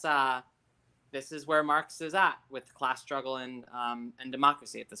 That's this is where Marx is at with class struggle and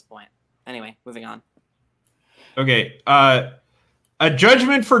democracy at this point. Anyway, moving on. Okay. A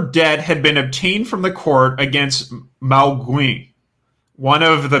judgment for debt had been obtained from the court against Mauguin, one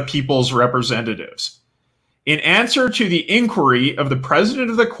of the people's representatives. In answer to the inquiry of the president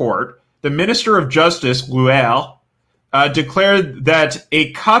of the court, the Minister of Justice, Luel, declared that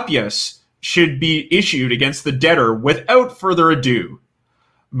a capias should be issued against the debtor without further ado.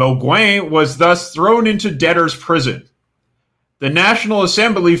 Mauguin was thus thrown into debtor's prison. The National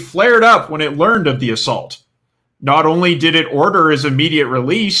Assembly flared up when it learned of the assault. Not only did it order his immediate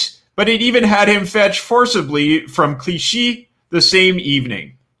release, but it even had him fetched forcibly from Clichy the same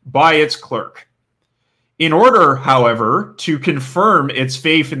evening by its clerk. In order, however, to confirm its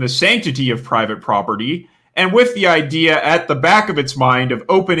faith in the sanctity of private property, and with the idea at the back of its mind of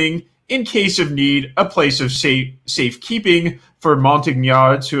opening, in case of need, a place of safekeeping for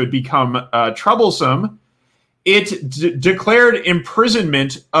Montagnards who had become troublesome, it declared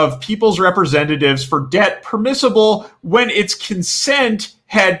imprisonment of people's representatives for debt permissible when its consent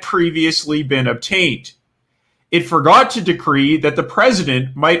had previously been obtained. It forgot to decree that the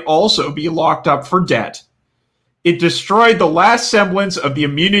president might also be locked up for debt. It destroyed the last semblance of the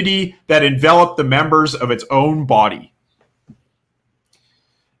immunity that enveloped the members of its own body.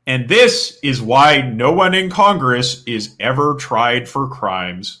 And this is why no one in Congress is ever tried for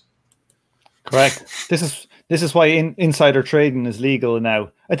crimes. Correct. This is why insider trading is legal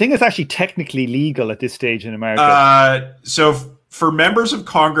now. I think it's actually technically legal at this stage in America. So for members of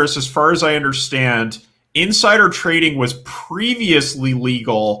Congress, as far as I understand, insider trading was previously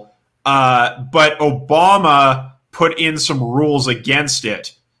legal, but Obama put in some rules against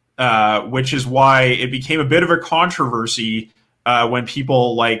it, which is why it became a bit of a controversy when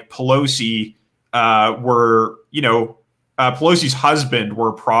people like Pelosi were, Pelosi's husband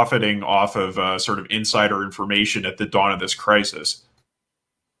were profiting off of sort of insider information at the dawn of this crisis.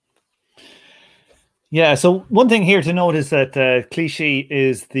 Yeah, so one thing here to note is that Clichy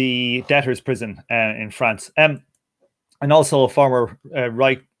is the debtor's prison in France. and also a former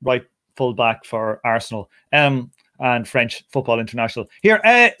right fullback for Arsenal, and French Football International. Here,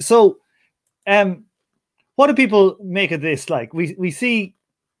 what do people make of this? Like, we see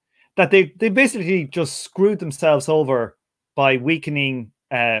that they basically just screwed themselves over by weakening.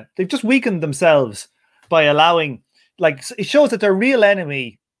 They've just weakened themselves by allowing. Like, it shows that their real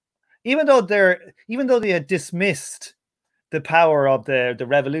enemy, even though they had dismissed the power of the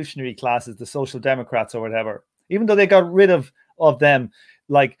revolutionary classes, the social democrats or whatever, even though they got rid of them,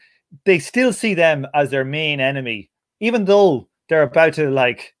 like, they still see them as their main enemy, even though they're about to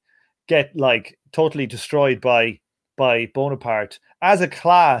like get like totally destroyed by Bonaparte. As a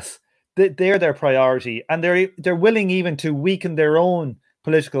class, they're their priority, and they're willing even to weaken their own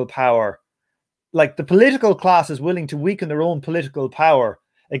political power. Like, the political class is willing to weaken their own political power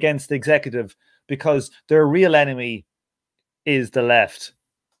against the executive because their real enemy is the left.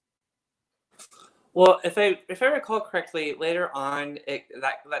 Well, if I recall correctly, later on,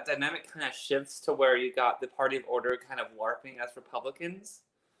 that dynamic kind of shifts to where you got the Party of Order kind of LARPing as Republicans,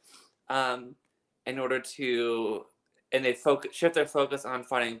 in order to, and they shift their focus on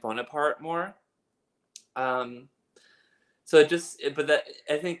fighting Bonaparte more. So it just, but that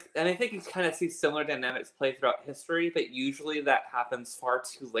I think you kind of see similar dynamics play throughout history, but usually that happens far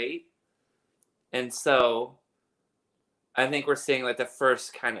too late, and so I think we're seeing like the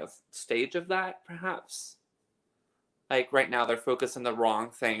first kind of stage of that, perhaps. Like, right now, they're focused on the wrong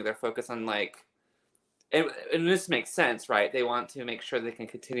thing. They're focused on like, and this makes sense, right? They want to make sure they can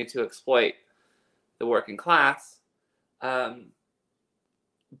continue to exploit the working class, but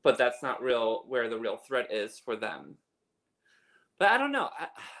that's not where the real threat is for them. But I don't know.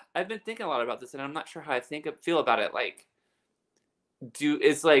 I've been thinking a lot about this, and I'm not sure how I feel about it. Like,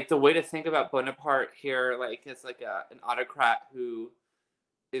 is like the way to think about Bonaparte here, like, is like an autocrat who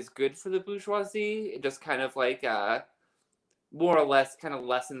is good for the bourgeoisie. It just kind of like more or less kind of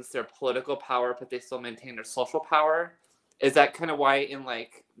lessens their political power, but they still maintain their social power. Is that kind of why in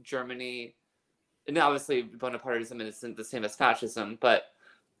like Germany, and obviously Bonapartism isn't the same as fascism, but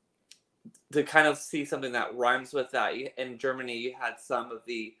to kind of see something that rhymes with that, in Germany you had some of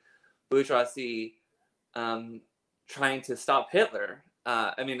the bourgeoisie trying to stop Hitler.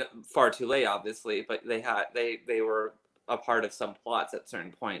 I mean, far too late, obviously, but they were a part of some plots at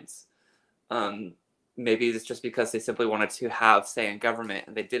certain points. Maybe it's just because they simply wanted to have say in government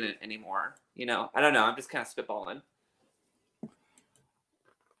and they didn't anymore. You know, I don't know. I'm just kind of spitballing.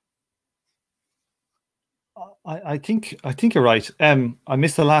 I think you're right. I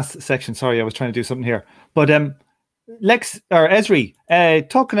missed the last section. Sorry, I was trying to do something here. But Lex or Esri,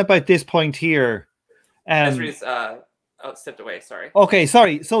 talking about this point here. Esri's stepped away. Sorry. Okay,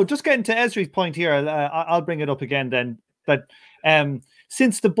 sorry. So just getting to Esri's point here, I'll bring it up again then. But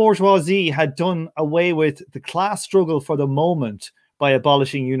since the bourgeoisie had done away with the class struggle for the moment by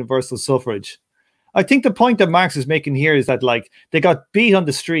abolishing universal suffrage, I think the point that Marx is making here is that like they got beat on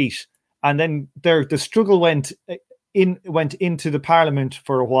the street, and then the struggle went into the parliament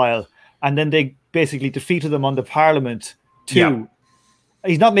for a while, and then they basically defeated them on the parliament too. Yeah.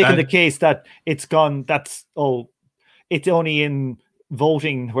 He's not making the case that it's gone. It's only in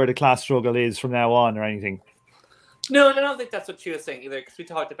voting where the class struggle is from now on or anything. No, I don't think that's what she was saying either, because we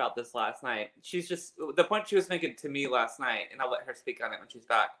talked about this last night. She's just, the point she was making to me last night, and I'll let her speak on it when she's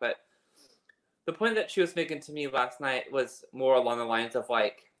back, but the point that she was making to me last night was more along the lines of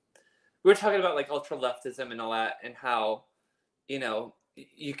like, we were talking about like ultra leftism and all that, and how, you know,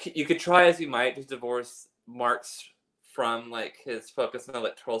 you could try as you might to divorce Marx from like his focus on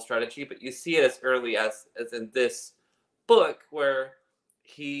electoral strategy, but you see it as early as in this book where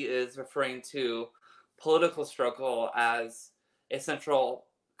he is referring to political struggle as a central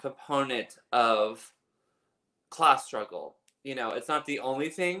component of class struggle. You know, it's not the only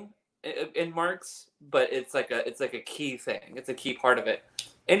thing in Marx, but it's like a key thing. It's a key part of it.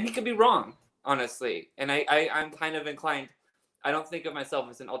 And he could be wrong, honestly. And I'm kind of inclined, I don't think of myself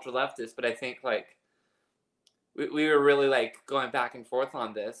as an ultra leftist, but I think like we were really like going back and forth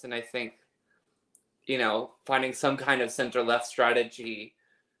on this. And I think, you know, finding some kind of center left strategy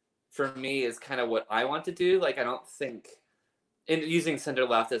for me is kind of what I want to do. Like, I don't think in using center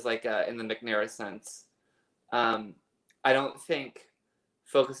left as like in the McNair sense, I don't think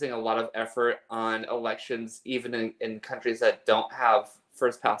focusing a lot of effort on elections, even in countries that don't have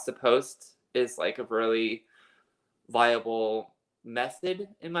first past the post, is like a really viable method,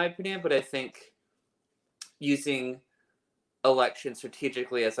 in my opinion. But I think using elections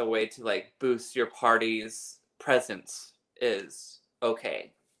strategically as a way to like boost your party's presence is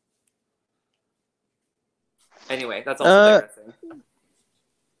okay. Anyway, that's also digressing.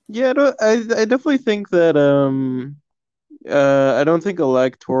 Yeah, I definitely think that I don't think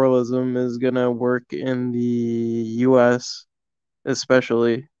electoralism is gonna work in the U.S.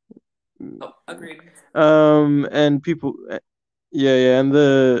 especially. Oh, agreed. And people, yeah, and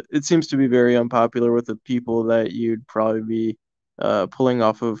it seems to be very unpopular with the people that you'd probably be pulling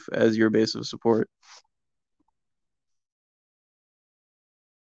off of as your base of support.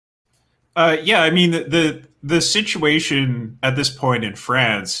 Yeah, I mean the situation at this point in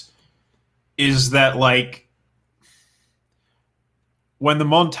France is that like when the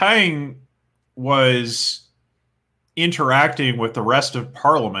Montaigne was interacting with the rest of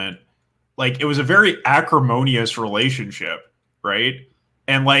Parliament, like it was a very acrimonious relationship, right?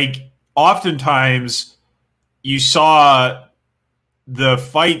 And like oftentimes you saw the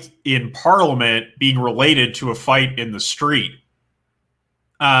fight in Parliament being related to a fight in the street.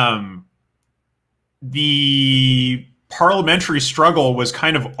 The parliamentary struggle was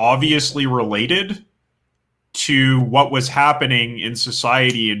kind of obviously related to what was happening in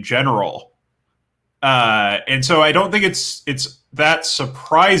society in general. And so I don't think it's that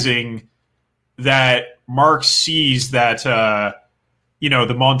surprising that Marx sees that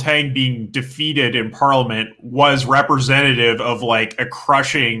the Montaigne being defeated in Parliament was representative of like a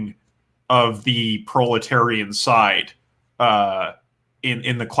crushing of the proletarian side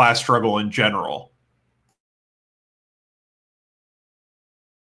in the class struggle in general.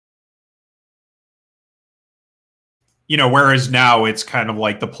 Whereas now it's kind of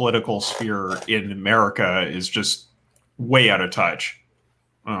like the political sphere in America is just way out of touch.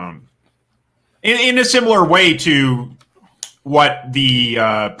 In a similar way to what the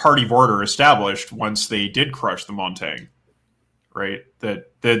party of order established once they did crush the Montaigne, right?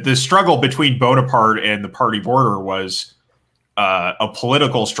 That the struggle between Bonaparte and the party of order was a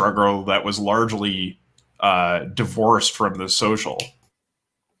political struggle that was largely divorced from the social.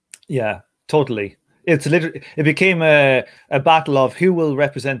 Yeah, totally. It became a battle of who will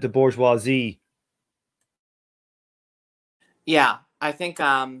represent the bourgeoisie. Yeah, I think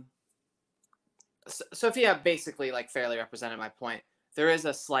Sophia basically like fairly represented my point. There is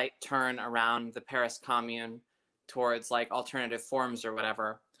a slight turn around the Paris Commune towards like alternative forms or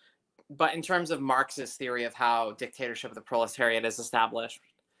whatever. But in terms of Marx's theory of how dictatorship of the proletariat is established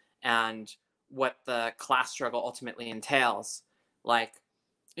and what the class struggle ultimately entails, like,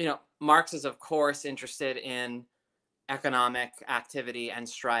 Marx is, of course, interested in economic activity and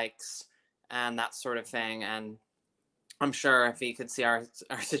strikes and that sort of thing. And I'm sure if he could see our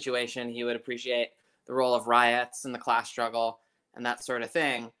situation, he would appreciate the role of riots in the class struggle and that sort of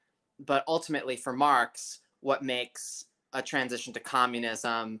thing. But ultimately, for Marx, what makes a transition to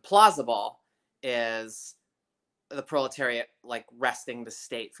communism plausible is the proletariat like wresting the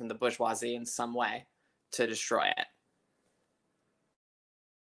state from the bourgeoisie in some way to destroy it.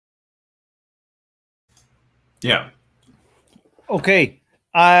 Yeah. Okay.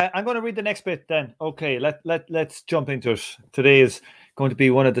 I'm going to read the next bit then. Okay, let's jump into it. Today is going to be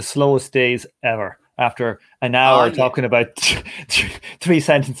one of the slowest days ever after an hour talking about 3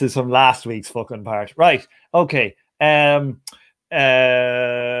 sentences from last week's fucking part. Right. Okay. Okay.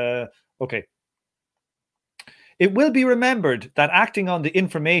 It will be remembered that acting on the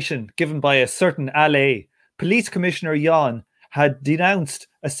information given by a certain Allais, Police Commissioner Jan had denounced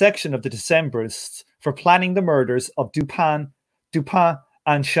a section of the Decembrists for planning the murders of Dupin,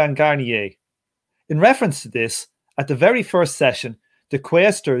 and Changarnier. In reference to this, at the very first session, the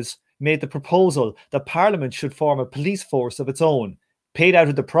quaestors made the proposal that Parliament should form a police force of its own, paid out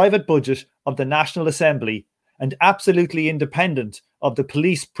of the private budget of the National Assembly and absolutely independent of the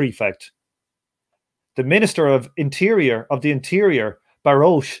police prefect. The Minister of the Interior,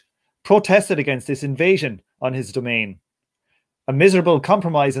 Baroche, protested against this invasion on his domain. A miserable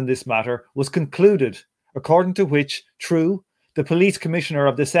compromise in this matter was concluded, according to which, true, the police commissioner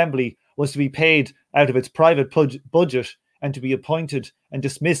of the Assembly was to be paid out of its private budget and to be appointed and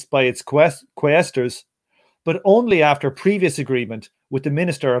dismissed by its quaestors, but only after previous agreement with the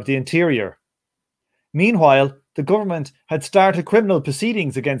Minister of the Interior. Meanwhile, the government had started criminal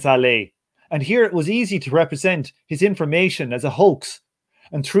proceedings against Allais, and here it was easy to represent his information as a hoax,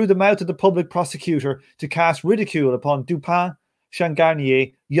 and through the mouth of the public prosecutor to cast ridicule upon Dupin,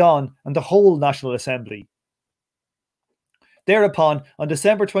 Changarnier, Jan, and the whole National Assembly. Thereupon, on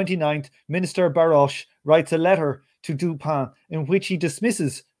December 29th, Minister Baroche writes a letter to Dupin in which he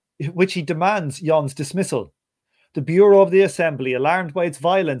demands Jan's dismissal. The Bureau of the Assembly, alarmed by its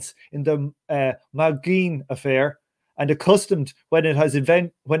violence in the Mauguin affair, and accustomed when it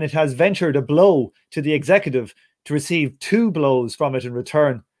has ventured a blow to the executive to receive 2 blows from it in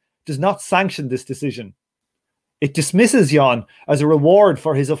return, does not sanction this decision. It dismisses Jan as a reward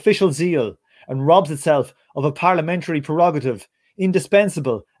for his official zeal and robs itself of a parliamentary prerogative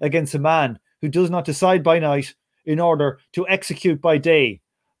indispensable against a man who does not decide by night in order to execute by day,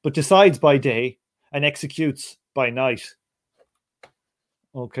 but decides by day and executes by night.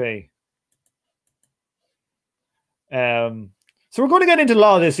 Okay. So we're going to get into a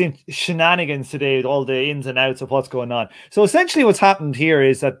lot of this shenanigans today, all the ins and outs of what's going on. So essentially what's happened here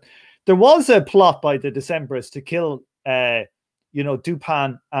is that there was a plot by the Decembrists to kill,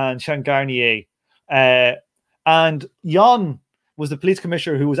 Dupin and Changarnier. And Jan was the police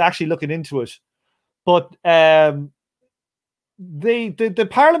commissioner who was actually looking into it. But the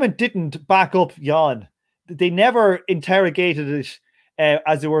Parliament didn't back up Jan. They never interrogated it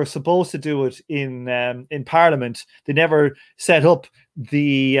as they were supposed to do it in Parliament. They never set up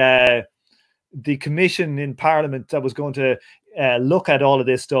the commission in Parliament that was going to look at all of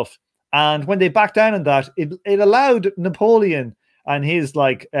this stuff. And when they backed down on that, it allowed Napoleon and his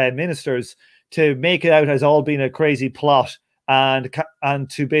ministers to make it out as all being a crazy plot and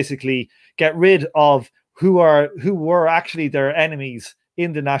to basically get rid of who were actually their enemies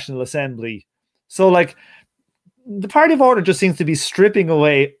in the National Assembly. So the Party of Order just seems to be stripping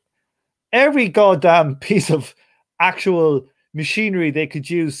away every goddamn piece of actual machinery they could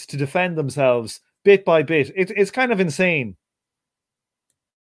use to defend themselves bit by bit. It's kind of insane.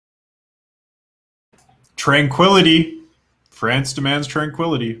 Tranquility. France demands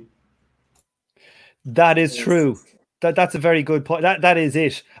tranquility. That is true. That's a very good point. That is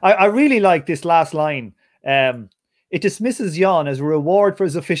it. I really like this last line. It dismisses Jan as a reward for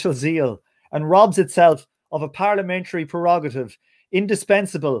his official zeal and robs itself of a parliamentary prerogative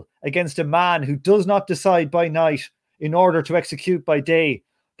indispensable against a man who does not decide by night in order to execute by day,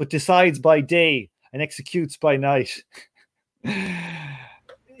 but decides by day and executes by night.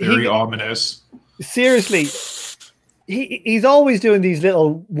 Very ominous. Seriously, he's always doing these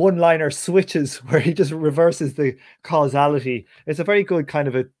little one-liner switches where he just reverses the causality. It's a very good kind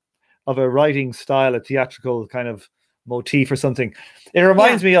of a writing style, a theatrical kind of motif or something. It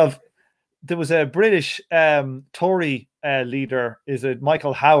reminds me of, there was a British Tory leader, is it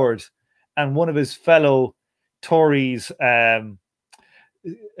Michael Howard, and one of his fellow Tories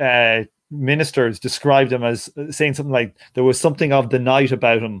ministers described him as saying something like there was something of the night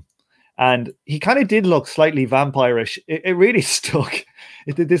about him. And he kind of did look slightly vampirish. It really stuck.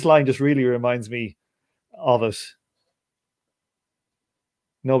 This line just really reminds me of it.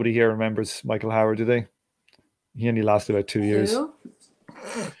 Nobody here remembers Michael Howard, do they? He only lasted about 2 years. Who?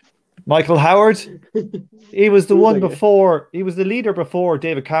 Michael Howard? He was the one before, he was the leader before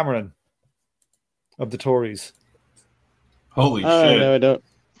David Cameron of the Tories. Holy shit. No, I don't.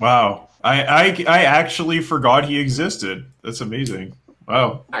 Wow. I actually forgot he existed. That's amazing.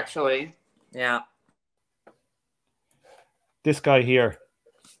 Wow. Actually, yeah. This guy here.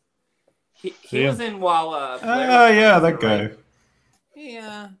 He was in while yeah, that guy. Right?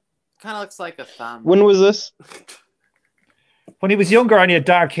 Yeah. Kind of looks like a thumb. When was this? When he was younger and he had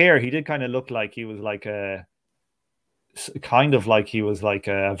dark hair, he did kind of look like he was like a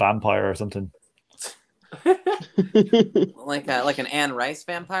vampire or something. like an Anne Rice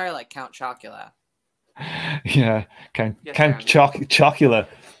vampire, like Count Chocula. Yeah, Count Chocula.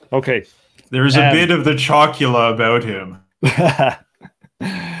 Okay. There's a bit of the chocula about him.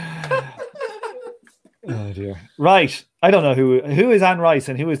 Oh dear. Right. I don't know who is Anne Rice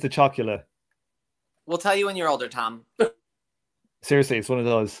and who is the chocula. We'll tell you when you're older, Tom. Seriously, it's one of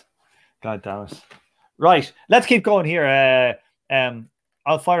those. God damn it. Right. Let's keep going here.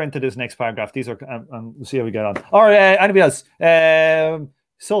 I'll fire into this next paragraph. These are we'll see how we get on. All right, anybody else?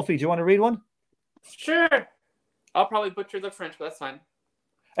 Sophie, do you want to read one? Sure. I'll probably butcher the French, but that's fine.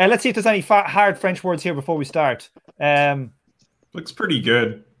 Let's see if there's any hard French words here before we start. Looks pretty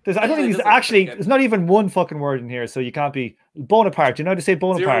good. I don't think there's not even one fucking word in here, so you can't be Bonaparte. You know how to say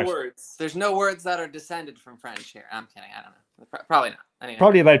Bonaparte? 0 words. There's no words that are descended from French here. I'm kidding. I don't know. Probably not. Anyway.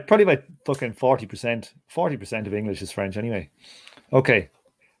 Probably about fucking 40%. 40% of English is French anyway. Okay.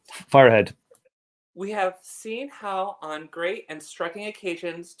 Fire ahead. We have seen how on great and striking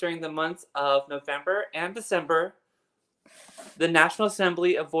occasions during the months of November and December, the National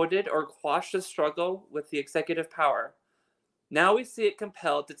Assembly avoided or quashed a struggle with the executive power. Now we see it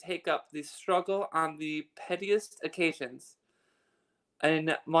compelled to take up the struggle on the pettiest occasions. In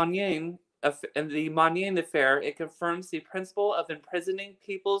the Montaigne affair, it confirms the principle of imprisoning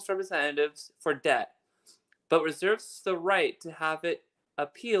people's representatives for debt, but reserves the right to have it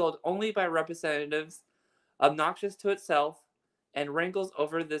appealed only by representatives obnoxious to itself, and wrangles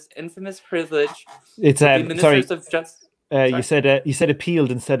over this infamous privilege. It's sorry. You said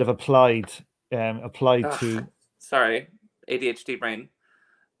appealed instead of applied. Applied to. Sorry, ADHD brain.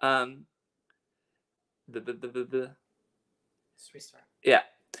 Let's restart. Yeah.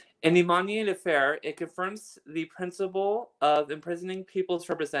 In the Monnier affair, it confirms the principle of imprisoning people's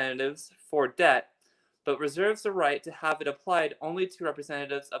representatives for debt, but reserves the right to have it applied only to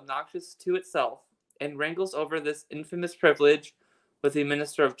representatives obnoxious to itself, and wrangles over this infamous privilege with the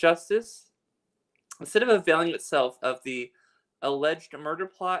Minister of Justice. Instead of availing itself of the alleged murder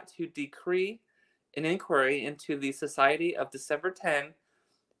plot to decree an inquiry into the Society of December 10,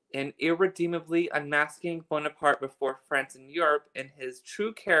 and irredeemably unmasking Bonaparte before France and Europe in his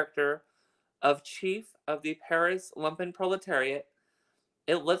true character of chief of the Paris lumpen proletariat,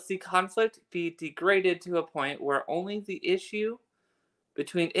 it lets the conflict be degraded to a point where only the issue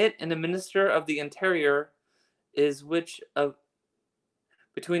between it and the Minister of the Interior is which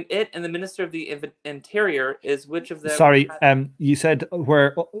of them. Sorry, you said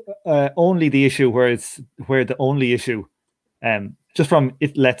where only the issue, where the only issue, just from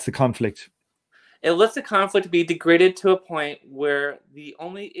it lets the conflict. It lets the conflict be degraded to a point where the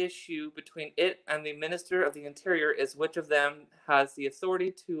only issue between it and the Minister of the Interior is which of them has the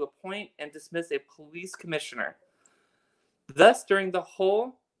authority to appoint and dismiss a police commissioner. Thus, during the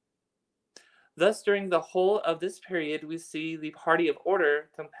whole of this period, we see the party of order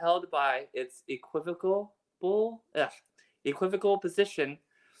compelled by its equivocal position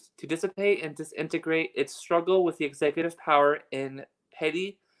to dissipate and disintegrate its struggle with the executive power in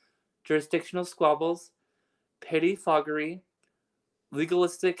petty jurisdictional squabbles, pettifoggery,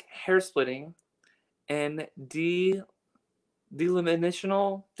 legalistic hair-splitting, and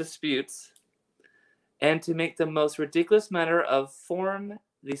delimitational disputes, and to make the most ridiculous matter of form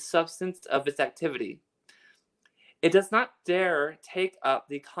the substance of its activity. It does not dare take up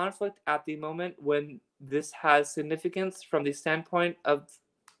the conflict at the moment when this has significance from the standpoint of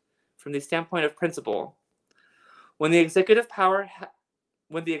principle. When the executive power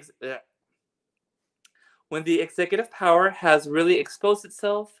has really exposed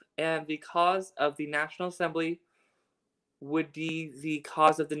itself, and the cause of the National Assembly would be the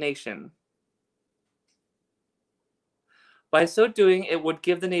cause of the nation. By so doing, it would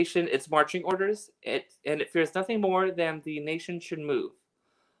give the nation its marching orders, and it fears nothing more than the nation should move.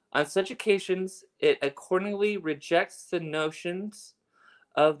 On such occasions, it accordingly rejects the notions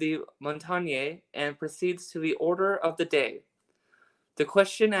of the Montagnier and proceeds to the order of the day. The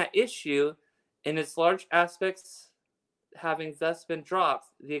question at issue, in its large aspects having thus been dropped,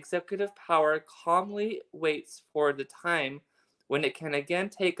 the executive power calmly waits for the time when it can again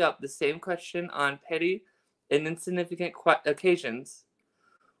take up the same question on petty and insignificant occasions,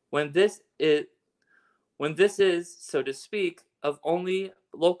 when this is, so to speak, of only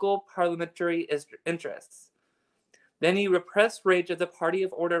local parliamentary interests. Then the repressed rage of the party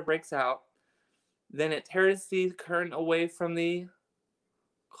of order breaks out. Then it tears the curtain away from the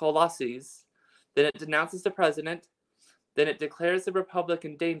colossus. Then it denounces the president. Then it declares the republic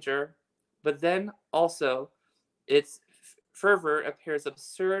in danger. But then also its fervor appears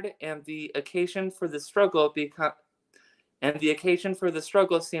absurd, and the occasion for the struggle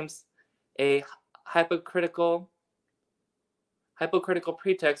seems a hypocritical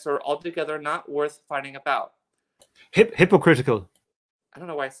pretext, or altogether not worth fighting about. Hypocritical. I don't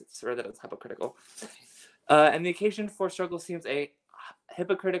know why I said that it's hypocritical. And the occasion for struggle seems a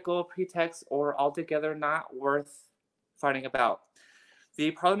hypocritical pretext, or altogether not worth fighting about.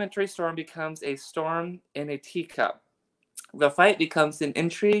 The parliamentary storm becomes a storm in a teacup. The fight becomes an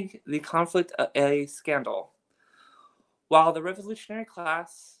intrigue, the conflict a scandal. While the revolutionary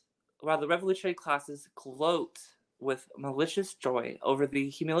classes gloat with malicious joy over the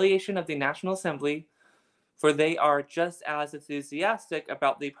humiliation of the National Assembly, for they are just as enthusiastic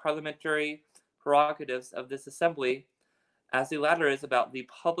about the parliamentary prerogatives of this assembly as the latter is about the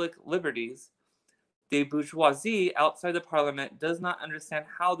public liberties, the bourgeoisie outside the parliament does not understand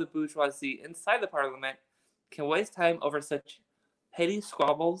how the bourgeoisie inside the parliament can waste time over such petty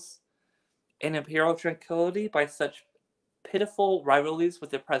squabbles and imperial tranquility by such pitiful rivalries with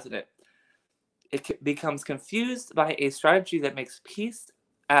the president. It becomes confused by a strategy that makes peace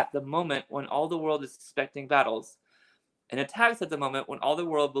at the moment when all the world is expecting battles, and attacks at the moment when all the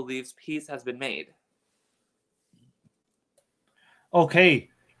world believes peace has been made. Okay,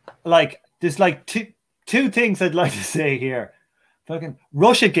 there's two things I'd like to say here. Fucking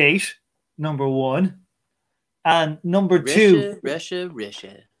Russiagate, number one, and number two. Russia.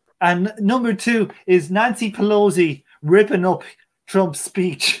 And number two is Nancy Pelosi ripping up Trump's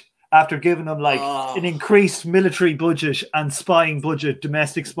speech after giving him an increased military budget and spying budget,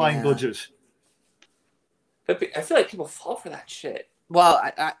 domestic spying budget. But I feel like people fall for that shit. Well,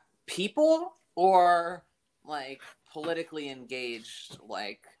 people or politically engaged,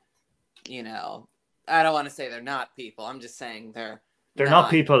 I don't want to say they're not people. I'm just saying they're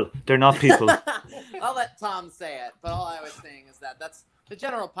not people. They're not people. I'll let Tom say it, but all I was saying is that that's the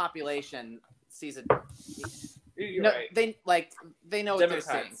general population sees it. You're No, right. they know what they're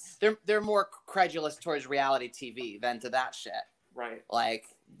Democrats. seeing. They're more credulous towards reality TV than to that shit. Right. Like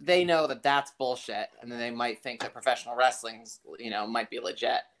they know that that's bullshit, and then they might think that professional wrestling's might be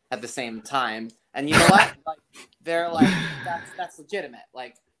legit at the same time. And you know what? Like they're like that's legitimate.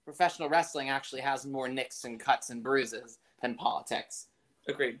 Like professional wrestling actually has more nicks and cuts and bruises than politics.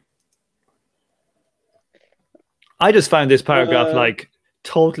 Agreed. I just found this paragraph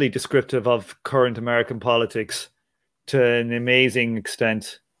totally descriptive of current American politics to an amazing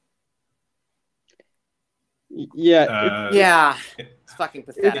extent. Yeah. Yeah, it's fucking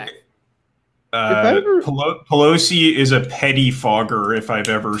pathetic. Pelosi is a petty fogger if I've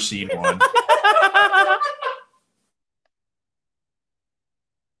ever seen one.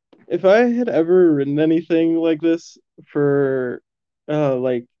 If I had ever written anything like this for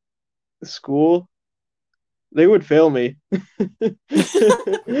like school, they would fail me. I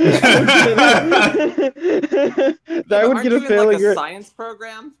would get a failing grade. Science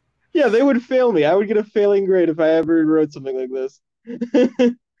program? Yeah, they would fail me. I would get a failing grade if I ever wrote something like this.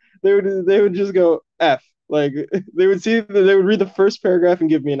 They would just go F. Like they would read the first paragraph and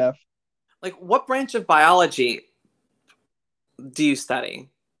give me an F. Like what branch of biology do you study?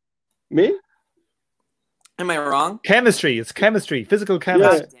 Me? Am I wrong? Chemistry. It's chemistry. Physical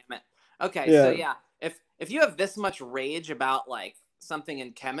chemistry. God damn it. Okay, so yeah. If you have this much rage about like something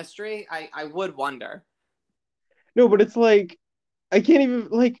in chemistry, I would wonder. No, but it's like I can't even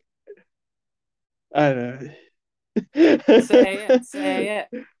like I don't know. Say it.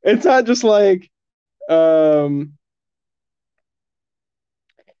 It's not just like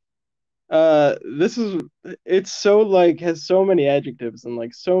it's so like has so many adjectives and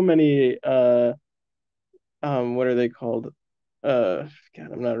like so many what are they called? God,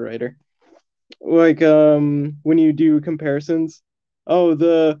 I'm not a writer. Like when you do comparisons,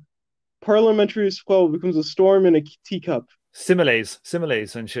 the parliamentary squall becomes a storm in a teacup. Similes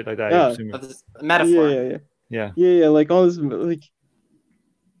and shit like that. Yeah. Metaphor. Yeah, like all this like.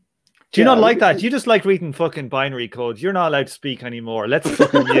 Do you not like that? You just like reading fucking binary code. You're not allowed to speak anymore. Let's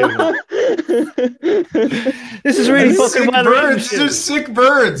fucking mute. This is really fucking well written. Just sick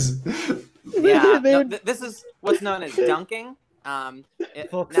birds. Yeah, this is what's known as dunking.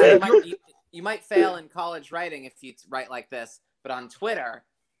 You might fail in college writing if you write like this, but on Twitter,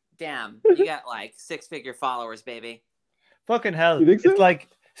 damn, you got like 6-figure followers, baby. Fucking hell. You think so? It's like,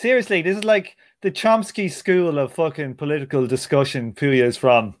 seriously, this is like the Chomsky school of fucking political discussion Puya is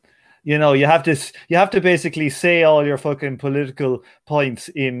from. You know, you have to basically say all your fucking political points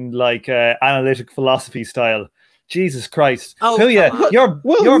in like analytic philosophy style. Jesus Christ. Puya, you're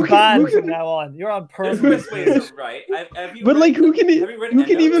banned from now on. You're on permanent. Right. But like who can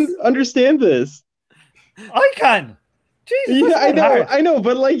even understand this? I can. Jesus, yeah, I know,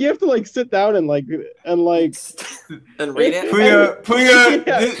 but like you have to like sit down and read it.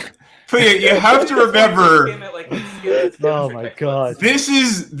 Puya, you have to remember. Oh my god! This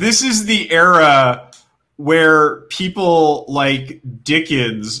is the era where people like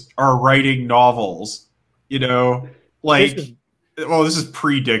Dickens are writing novels. You know, like this is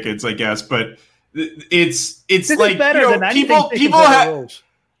pre-Dickens, I guess, but it's like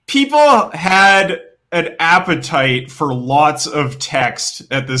people had an appetite for lots of text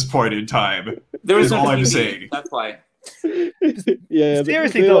at this point in time. There was all I'm saying. That's why. Yeah,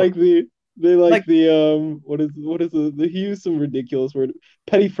 seriously, they like the what is the he used some ridiculous word,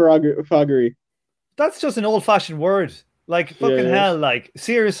 petty foggery. That's just an old-fashioned word. Like fucking hell, like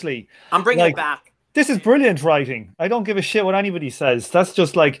seriously. I'm bringing it back. This is brilliant writing. I don't give a shit what anybody says. That's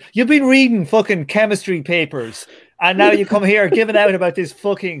just like you've been reading fucking chemistry papers, and now you come here giving out about this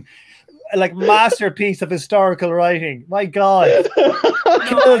fucking like masterpiece of historical writing. My God.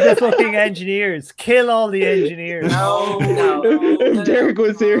 Kill the fucking engineers. Kill all the engineers. No. If Derek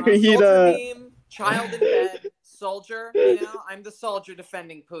was here, he'd child in bed, soldier. You know, I'm the soldier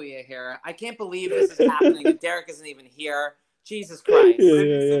defending Puya here. I can't believe this is happening and Derek isn't even here. Jesus Christ.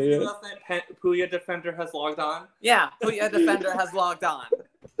 Yeah. Puya Defender has logged on? Yeah, Puya Defender has logged on.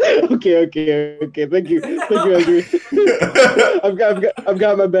 Okay. Thank you, Andrew. I've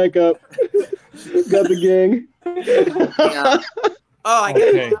got my backup. Got the gang. Yeah. Oh, I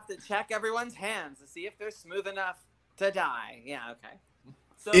guess we'll have to check everyone's hands to see if they're smooth enough to die. Yeah, okay.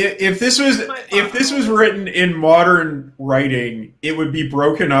 So, if this was written in modern writing, it would be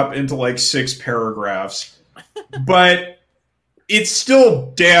broken up into like 6 paragraphs. But it's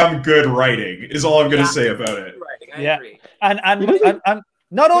still damn good writing, is all I'm going to say about it. I agree. And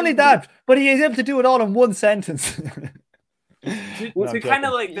Not only that, but he is able to do it all in one sentence. To kind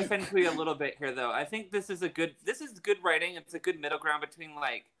of like defend Kui a little bit here, though, I think this is good writing. It's a good middle ground between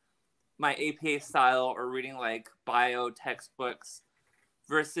like my APA style or reading like bio textbooks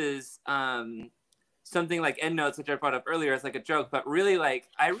versus something like EndNotes, which I brought up earlier as like a joke. But really, like,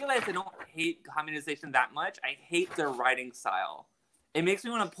 I realize I don't hate communization that much. I hate their writing style. It makes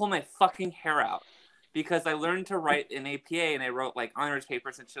me want to pull my fucking hair out because I learned to write in APA and I wrote like honors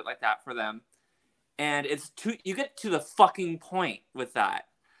papers and shit like that for them. And you get to the fucking point with that.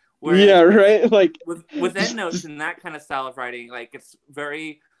 Whereas yeah, right. Like with EndNotes and that kind of style of writing, like it's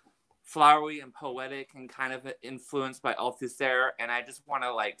very flowery and poetic and kind of influenced by Althusser, and I just want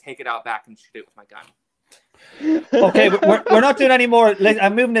to like take it out back and shoot it with my gun. Okay, we're not doing any more.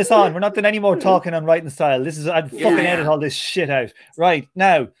 I'm moving this on. We're not doing any more talking on writing style. This is I'd fucking edit all this shit out. Right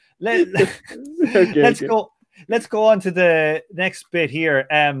now, let's go. Let's go on to the next bit here.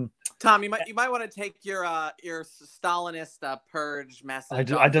 Tom, you might want to take your Stalinist purge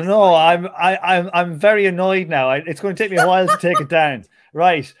message. I don't know. I'm very annoyed now. It's going to take me a while to take it down.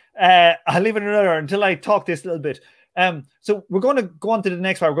 Right. I'll leave it another until I talk this a little bit. So we're going to go on to the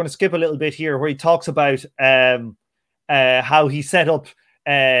next part. We're going to skip a little bit here where he talks about how he set up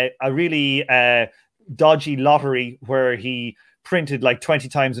a really dodgy lottery where he printed like 20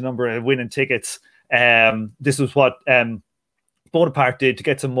 times the number of winning tickets. This was what Bonaparte did to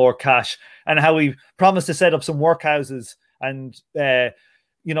get some more cash, and how he promised to set up some workhouses and did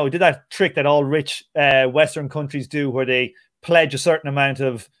that trick that all rich Western countries do where they pledge a certain amount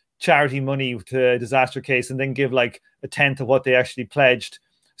of charity money to a disaster case and then give like a tenth of what they actually pledged.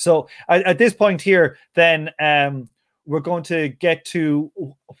 So at this point here, then we're going to get to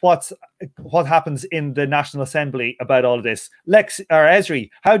what happens in the National Assembly about all of this. Esri,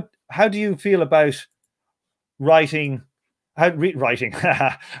 how do you feel about writing? How do you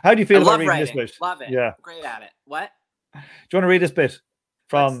feel about reading this bit? Love it. Yeah, great at it. What? Do you want to read this bit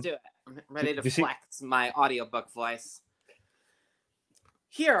from? Let's do it. I'm ready to flex my audiobook voice.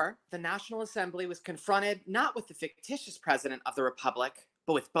 Here, the National Assembly was confronted not with the fictitious president of the Republic,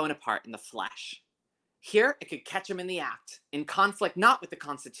 but with Bonaparte in the flesh. Here, it could catch him in the act, in conflict not with the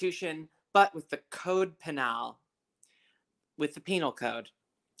Constitution, but with the Code Penal, with the Penal Code.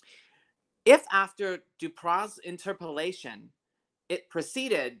 If after Duprat's interpellation, it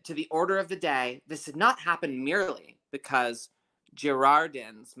proceeded to the order of the day, this did not happen merely because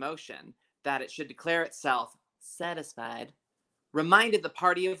Girardin's motion that it should declare itself satisfied reminded the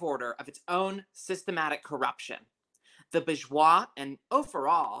party of order of its own systematic corruption. The bourgeois and above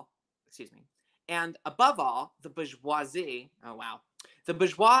all, the bourgeoisie, the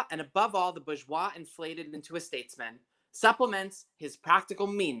bourgeois and above all, the bourgeois inflated into a statesman, supplements his practical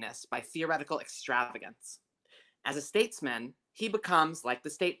meanness by theoretical extravagance. As a statesman, he becomes, like the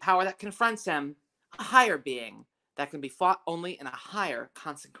state power that confronts him, a higher being that can be fought only in a higher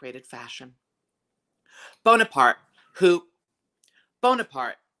consecrated fashion. Bonaparte, who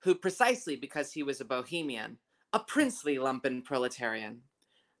precisely because he was a bohemian, a princely lumpen proletarian,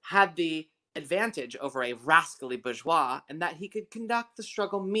 had the advantage over a rascally bourgeois in that he could conduct the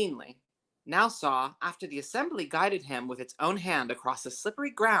struggle meanly, now saw, after the assembly guided him with its own hand across the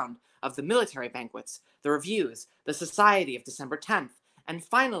slippery ground of the military banquets, the reviews, the society of December 10th, and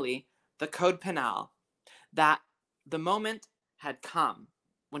finally, the Code Penal, that the moment had come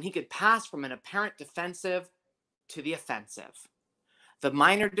when he could pass from an apparent defensive to the offensive. The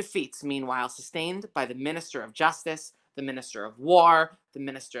minor defeats, meanwhile, sustained by the Minister of Justice, the Minister of War, the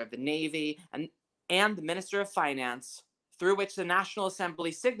Minister of the Navy, and the Minister of Finance, through which the National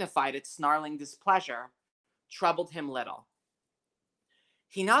Assembly signified its snarling displeasure, troubled him little.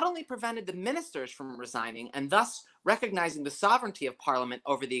 He not only prevented the ministers from resigning and thus recognizing the sovereignty of Parliament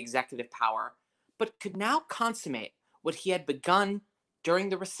over the executive power, but could now consummate what he had begun during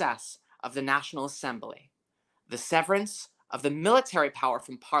the recess of the National Assembly, the severance of the military power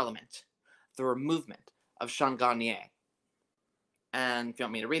from Parliament, the removal of Changarnier. And if you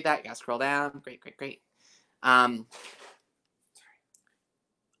want me to read that, you gotta scroll down. Great. An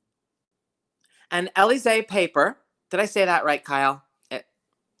Élysée paper. Did I say that right, Kyle?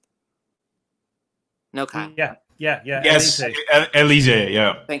 No, Kyle. Yeah. Yes, Élysée,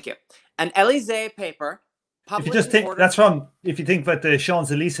 yeah. Thank you. An Élysée paper. If you just think if you think about the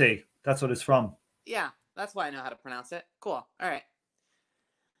Champs-Élysées, that's what it's from. Yeah, that's why I know how to pronounce it. Cool. All right.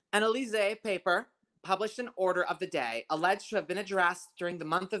 An Élysée paper published an order of the day alleged to have been addressed during the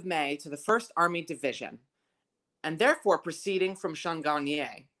month of May to the 1st Army Division, and therefore proceeding from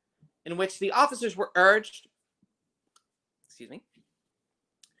Changarnier, in which the officers were urged,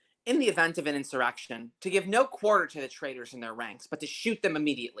 In the event of an insurrection, to give no quarter to the traitors in their ranks, but to shoot them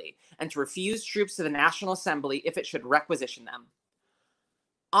immediately, and to refuse troops to the National Assembly if it should requisition them.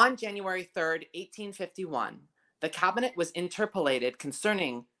 On January 3rd, 1851, the cabinet was interpellated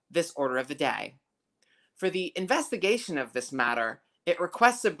concerning this order of the day. For the investigation of this matter, it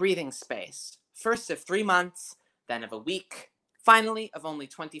requests a breathing space, first of 3 months, then of a week, finally of only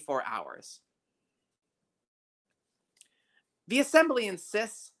 24 hours. The Assembly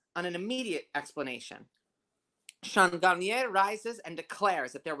insists on an immediate explanation. Changarnier rises and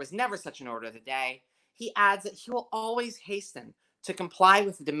declares that there was never such an order of the day. He adds that he will always hasten to comply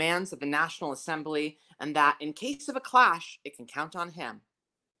with the demands of the National Assembly, and that in case of a clash, it can count on him.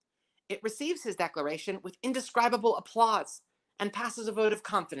 It receives his declaration with indescribable applause and passes a vote of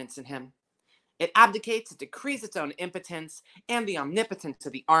confidence in him. It abdicates, it decrees its own impotence and the omnipotence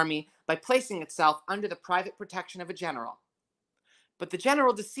of the army by placing itself under the private protection of a general. But the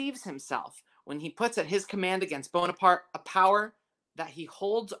general deceives himself when he puts at his command against Bonaparte a power that he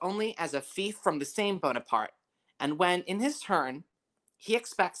holds only as a fief from the same Bonaparte, and when, in his turn, he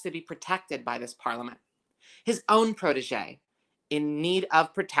expects to be protected by this parliament, his own protégé, in need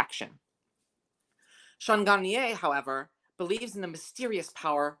of protection. Changarnier, however, believes in the mysterious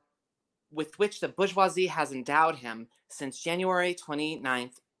power with which the bourgeoisie has endowed him since January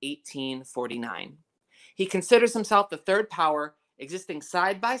 29th, 1849. He considers himself the third power, existing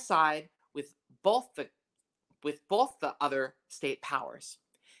side by side with both the other state powers.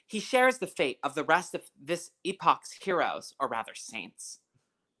 He shares the fate of the rest of this epoch's heroes, or rather saints,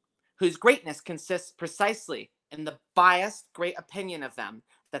 whose greatness consists precisely in the biased great opinion of them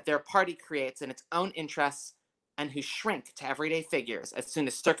that their party creates in its own interests, and who shrink to everyday figures as soon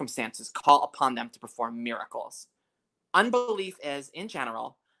as circumstances call upon them to perform miracles. Unbelief is, in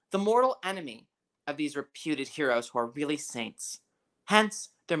general, the mortal enemy of these reputed heroes who are really saints. Hence,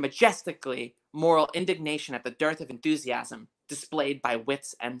 their majestically moral indignation at the dearth of enthusiasm displayed by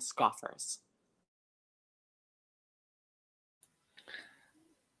wits and scoffers.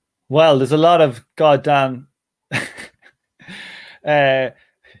 Well, there's a lot of goddamn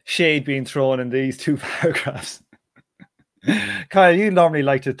shade being thrown in these two paragraphs. Kyle, you normally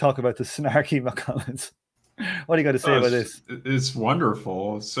like to talk about the snarky McCollins. What do you got to say about this? It's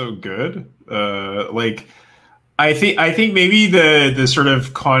wonderful. It's so good. Like, I think maybe the sort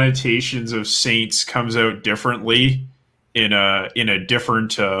of connotations of saints comes out differently in a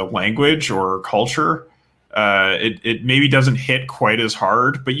different language or culture. It maybe doesn't hit quite as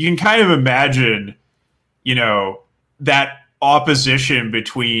hard, but you can kind of imagine, you know, that opposition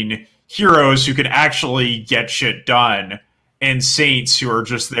between heroes who can actually get shit done and saints who are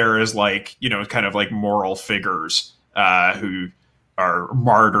just there as, like, you know, kind of like moral figures who are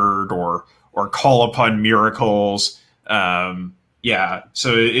martyred or call upon miracles. Yeah,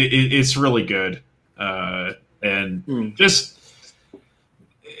 so it's really good. And just,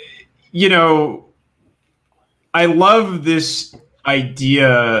 you know, I love this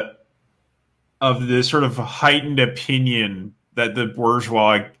idea of this sort of heightened opinion that the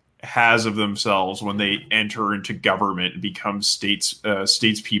bourgeois has of themselves when they enter into government and become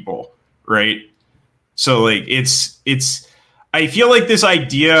statespeople, right? So, like, it's I feel like this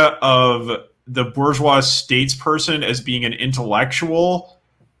idea of the bourgeois statesperson as being an intellectual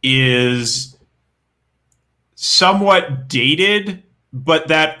is somewhat dated, but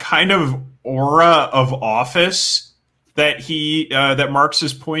that kind of aura of office that that Marx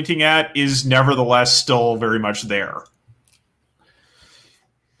is pointing at is nevertheless still very much there.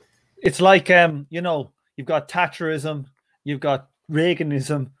 It's like, you know, you've got Thatcherism, you've got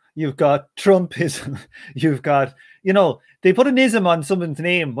Reaganism, you've got Trumpism, you've got, you know, they put an ism on someone's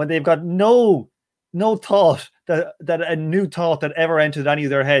name when they've got no thought that a new thought that ever entered any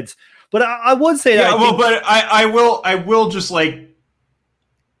of their heads. But I would say that. Yeah, but I will just, like,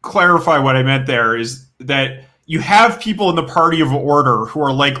 clarify what I meant there is that you have people in the Party of Order who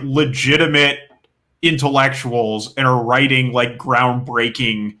are, like, legitimate intellectuals and are writing, like,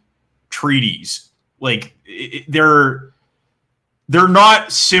 groundbreaking treaties. Like, they're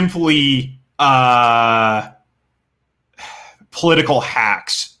not simply political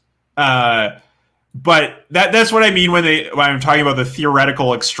hacks. But that's what I mean when I'm talking about the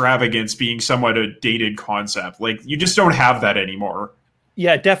theoretical extravagance being somewhat a dated concept. Like, you just don't have that anymore.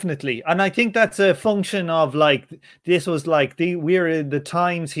 Yeah, definitely. And I think that's a function of, like, this was like we're in the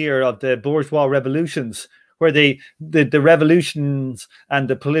times here of the bourgeois revolutions, where the revolutions and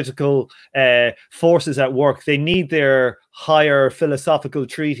the political forces at work, they need their higher philosophical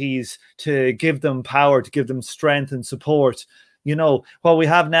treaties to give them power, to give them strength and support. You know, what we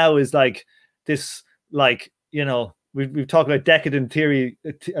have now is, like, this, like, you know, we've talked about decadent theory,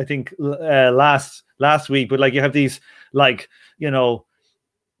 I think, last week, but like you have these, like, you know,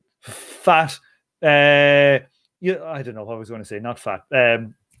 fat, I don't know what I was going to say, not fat.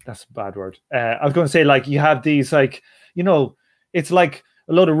 That's a bad word. I was going to say, like, you have these, like, you know, it's like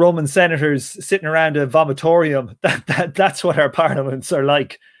a lot of Roman senators sitting around a vomitorium. That's what our parliaments are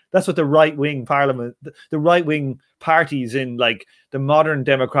like. That's what the right-wing parliament, the right-wing parties in like the modern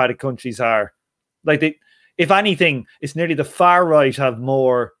democratic countries are. Like, if anything, it's nearly the far right have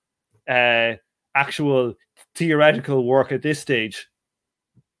more actual theoretical work at this stage.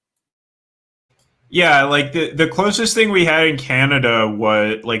 Yeah, like the closest thing we had in Canada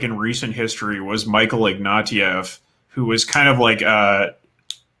was, like, in recent history, was Michael Ignatieff, who was kind of like a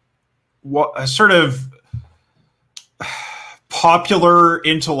sort of popular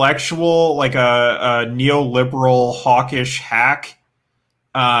intellectual, like a neoliberal hawkish hack,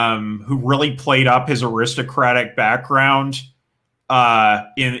 who really played up his aristocratic background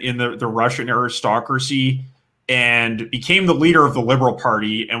in the Russian aristocracy, and became the leader of the Liberal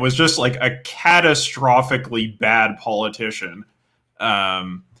Party, and was just like a catastrophically bad politician,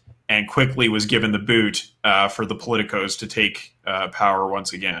 and quickly was given the boot for the politicos to take power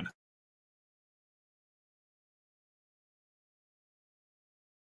once again.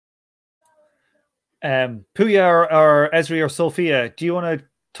 Puya or Esri or Sophia, do you want to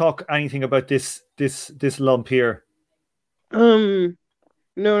talk anything about this lump here? No,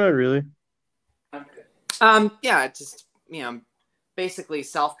 not really. Yeah, just, you know, basically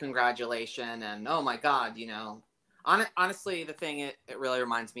self-congratulation and, oh my God, you know, honestly, the thing it really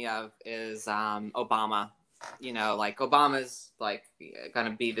reminds me of is Obama. You know, like, Obama's like going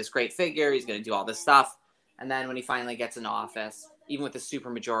to be this great figure. He's going to do all this stuff. And then when he finally gets in office, even with the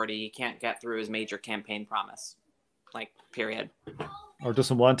supermajority, he can't get through his major campaign promise. Like, period. Or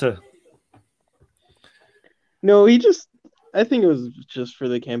doesn't want to. No, I think it was just for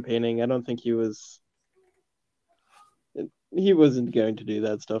the campaigning. I don't think he wasn't going to do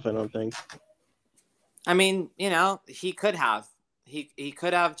that stuff, I don't think. I mean, you know, he could have. He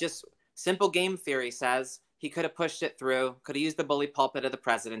could have, just simple game theory says he could have pushed it through, could have used the bully pulpit of the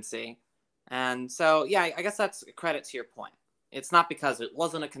presidency. And so, yeah, I guess that's a credit to your point. It's not because it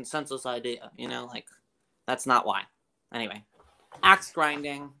wasn't a consensus idea, you know, like, that's not why. Anyway, axe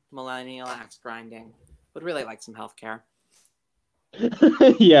grinding, millennial axe grinding. Would really like some healthcare.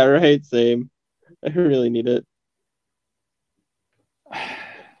 Yeah, right, same. I really need it.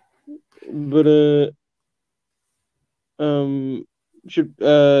 But should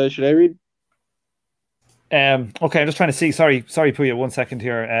I read? Okay, I'm just trying to see. Sorry, Puya, 1 second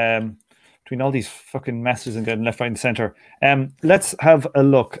here. Between all these fucking messages and getting left, right, and center. Let's have a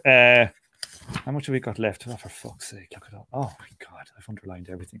look. How much have we got left? Oh, for fuck's sake, look at all. Oh my God, I've underlined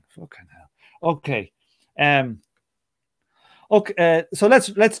everything. Fucking hell. Okay. Okay, so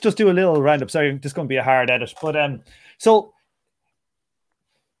let's just do a little roundup. Sorry, this is going to be a hard edit, but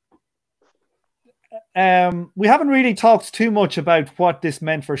we haven't really talked too much about what this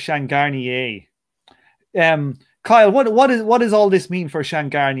meant for Changarnier. Kyle, what does all this mean for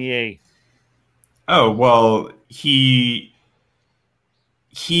Changarnier? Oh, well, he's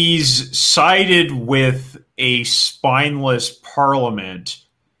sided with a spineless parliament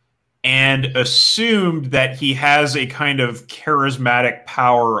and assumed that he has a kind of charismatic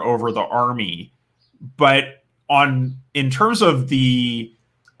power over the army. But in terms of the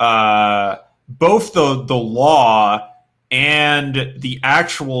both the law and the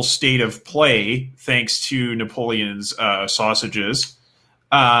actual state of play, thanks to Napoleon's sausages,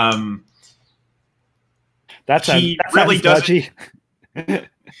 he really doesn't.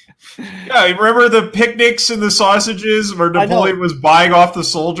 Yeah, remember the picnics and the sausages where Napoleon was buying off the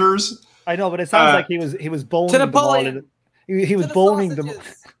soldiers? I know, but it sounds like he was boning them all. He was boning them.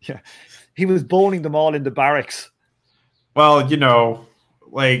 Yeah, he was boning them all in the barracks. Well, you know,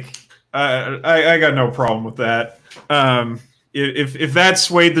 like I got no problem with that. If that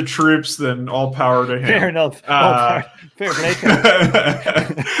swayed the troops, then all power to him. Fair enough. Fair play.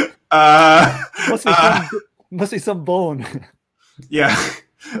 Must be some bone. Yeah.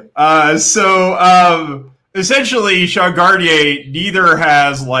 Essentially, Changarnier neither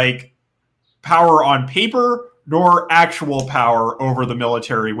has like power on paper nor actual power over the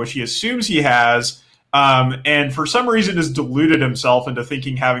military, which he assumes he has, and for some reason has deluded himself into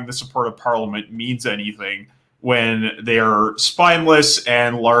thinking having the support of Parliament means anything when they are spineless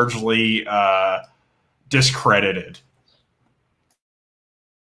and largely discredited.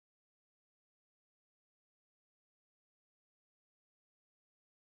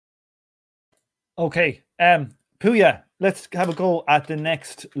 Okay, Puya, let's have a go at the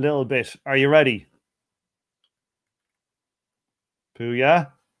next little bit. Are you ready? Booyah.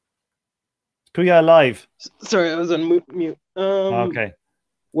 Is Booyah alive? Sorry, I was on mute. Okay.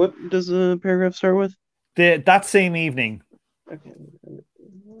 What does the paragraph start with? That same evening. Okay.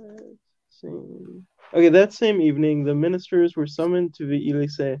 Okay, that same evening, the ministers were summoned to the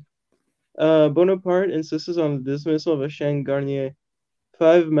Élysée. Bonaparte insisted on the dismissal of Etienne Garnier.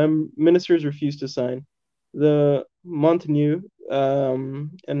 5 ministers refused to sign. The Montaigne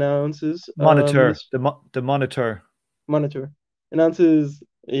announces Monitor. The monitor. Monitor announces,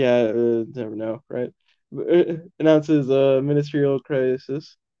 never know, right? Announces a ministerial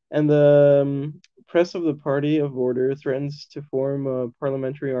crisis, and the press of the Party of Order threatens to form a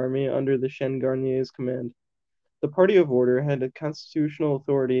parliamentary army under the Chen Garnier's command. The Party of Order had a constitutional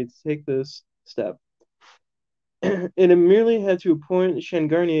authority to take this step. It merely had to appoint Chen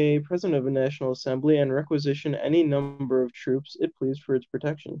Garnier president of the National Assembly and requisition any number of troops it pleased for its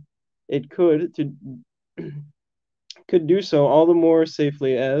protection. It could do so all the more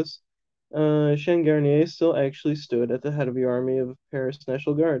safely as Chen Garnier still actually stood at the head of the army of Paris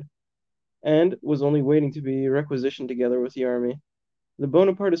National Guard, and was only waiting to be requisitioned together with the army. The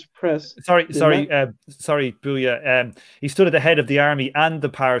Bonapartist press. Sorry, Booyah. He stood at the head of the army and the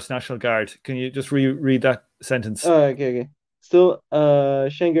Paris National Guard. Can you just reread that sentence? Okay. Still,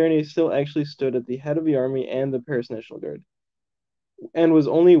 Chen Garnier still actually stood at the head of the army and the Paris National Guard, and was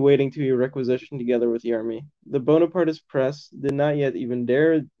only waiting to be requisitioned together with the army. The Bonapartist press did not yet even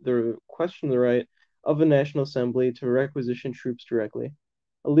dare question the right of the National Assembly to requisition troops directly,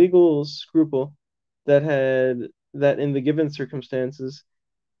 a legal scruple that in the given circumstances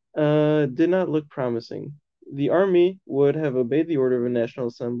did not look promising. The army would have obeyed the order of a National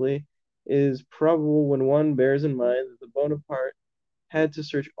Assembly is probable when one bears in mind that the Bonaparte had to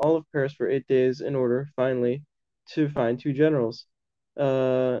search all of Paris for 8 days in order, finally, to find 2 generals,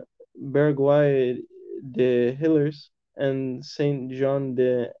 Bergoy de Hillers and Saint Jean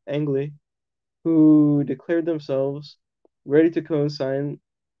de Angely, who declared themselves ready to co-sign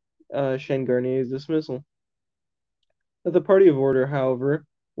Chen Garnier's dismissal. That the Party of Order, however,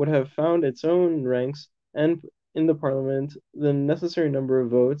 would have found its own ranks and in the Parliament the necessary number of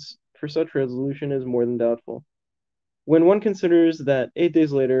votes for such resolution is more than doubtful. When one considers that 8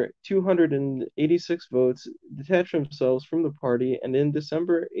 days later, 286 votes detached themselves from the party, and in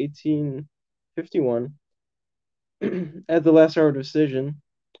December 1851, at the last hour of decision,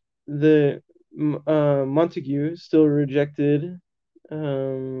 the Montague still rejected.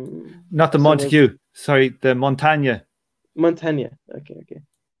 Not the Montague. Sorry, the Montaigne. Montaigne. Okay.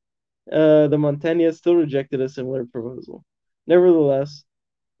 The Montaigne still rejected a similar proposal. Nevertheless,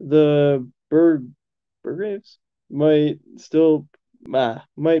 the Burgraves might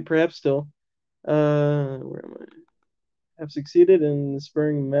perhaps still have succeeded in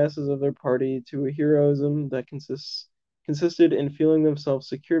spurring masses of their party to a heroism that consisted in feeling themselves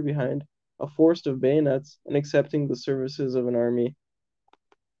secure behind a forest of bayonets and accepting the services of an army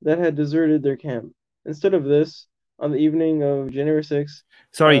that had deserted their camp. Instead of this, on the evening of January 6th...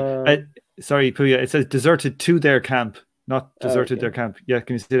 Sorry, Pooya, it says deserted to their camp, not deserted their camp. Yeah,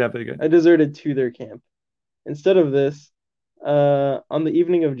 can you say that again? I deserted to their camp. Instead of this, on the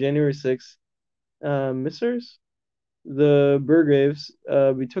evening of January 6th, Messrs. The Burgraves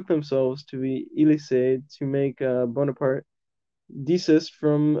betook themselves to the Élysée to make Bonaparte desist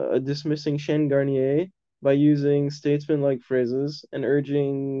from dismissing Chen Garnier by using statesman-like phrases and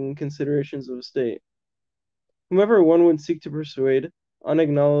urging considerations of state. Whomever one would seek to persuade, one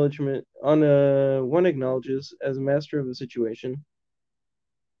acknowledges as master of the situation.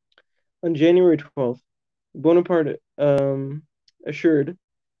 On January 12th, Bonaparte, assured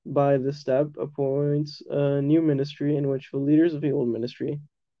by this step, appoints a new ministry in which the leaders of the old ministry,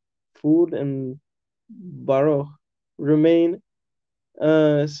 Food and Barrow, remain.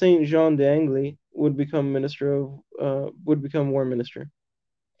 Saint Jean de Angely would become war minister.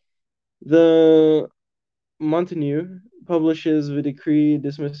 The Montaigne publishes the decree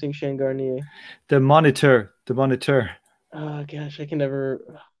dismissing Chen Garnier. The Monitor. Oh gosh, I can never.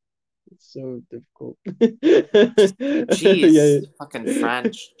 It's so difficult. Jeez, fucking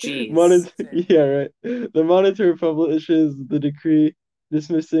French. Jeez. Yeah, right. The Monitor publishes the decree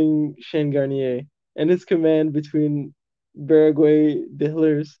dismissing Chen Garnier and his command between Bergoy de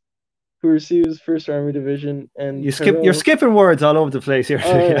Hillers, who receives 1st Army Division, and you're skipping words all over the place here.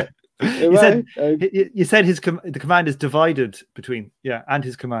 Yeah. You said the command is divided between and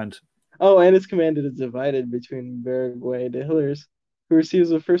his command. Oh, and his command is divided between Bergoy de Hillers, who receives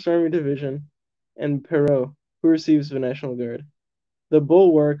the 1st Army Division, and Perrault, who receives the National Guard. The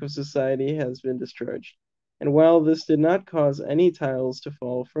bulwark of society has been discharged, and while this did not cause any tiles to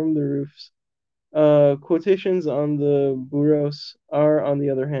fall from the roofs Quotations on the Buros are, on the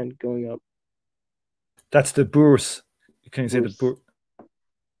other hand, going up. That's the bourse. Can you say the bourse?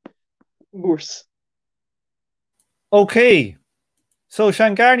 Bourse. Okay, so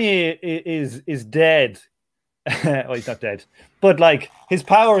Shangarnier is dead. Well, he's not dead, but like his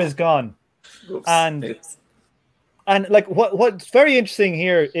power is gone. Oops. And Oops. and like what's very interesting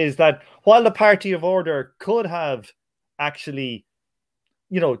here is that while the Party of Order could have actually,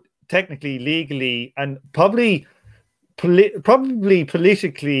 technically, legally, and probably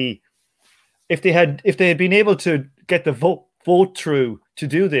politically, if they had been able to get the vote through to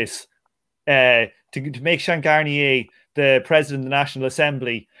do this, to make Shangarnier the president of the National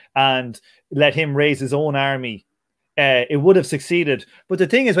Assembly and let him raise his own army, it would have succeeded. But the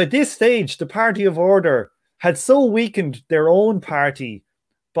thing is, at this stage, the Party of Order had so weakened their own party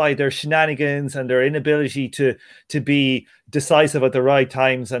by their shenanigans and their inability to be decisive at the right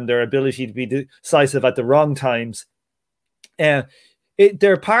times and their ability to be decisive at the wrong times.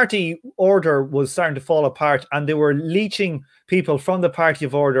 Their party order was starting to fall apart, and they were leeching people from the Party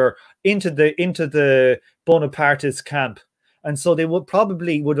of Order into the Bonapartist camp. And so they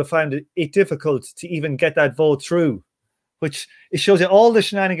would have found it difficult to even get that vote through, which it shows you all the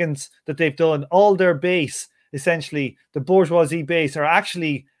shenanigans that they've done. All their base, essentially, the bourgeoisie base, are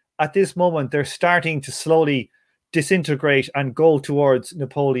actually, at this moment, they're starting to slowly disintegrate and go towards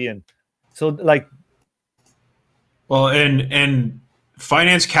Napoleon. So, like... Well, and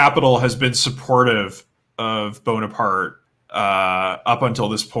finance capital has been supportive of Bonaparte up until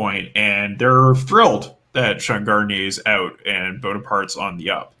this point, and they're thrilled that Changarnier is out and Bonaparte's on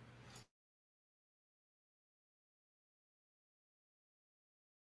the up.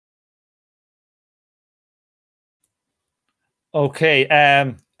 Okay,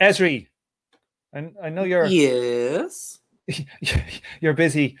 Esri, I know you're... Yes. You're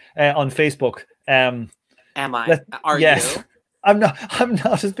busy on Facebook. Am I? Are yes. you? I'm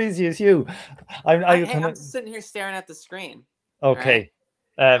not as busy as you. I'm just sitting here staring at the screen. Okay.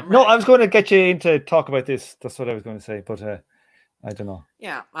 Right? No, I was going to get you in to talk about this. That's what I was going to say, but I don't know.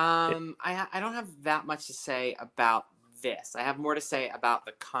 Yeah. I don't have that much to say about this. I have more to say about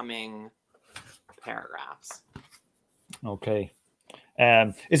the coming paragraphs. Okay.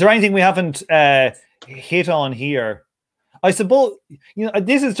 Is there anything we haven't hit on here? I suppose,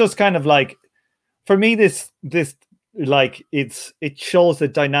 this is just kind of like, for me, this like it shows the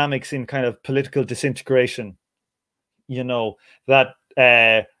dynamics in kind of political disintegration. That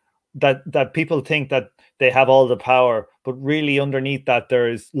people think that they have all the power, but really underneath that there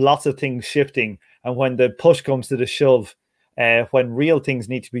is lots of things shifting. And when the push comes to the shove, when real things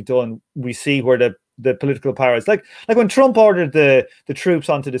need to be done, we see where the political power is. Like when Trump ordered the troops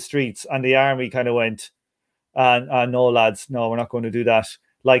onto the streets and the army kind of went, no, lads, no, we're not going to do that.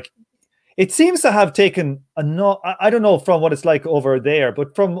 Like, it seems to have taken I don't know from what it's like over there,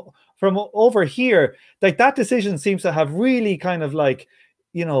 but from over here, like that decision seems to have really kind of like,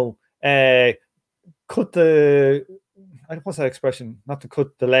 cut the, what's that expression? Not to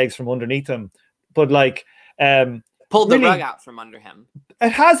cut the legs from underneath him, but like pulled the rug out from under him.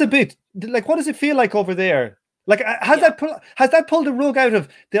 It has a bit. Like, what does it feel like over there? Like, has that pulled the rug out of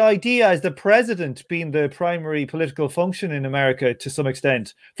the idea as the president being the primary political function in America to some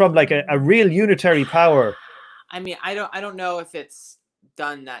extent, from like a real unitary power? I mean, I don't know if it's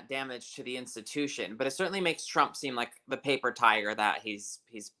done that damage to the institution, but it certainly makes Trump seem like the paper tiger that he is.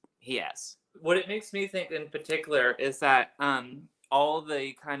 What it makes me think in particular is that all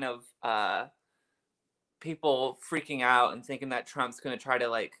the kind of people freaking out and thinking that Trump's going to try to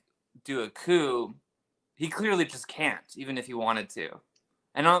like do a coup, he clearly just can't, even if he wanted to.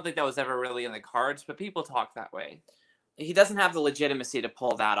 And I don't think that was ever really in the cards, but people talk that way. He doesn't have the legitimacy to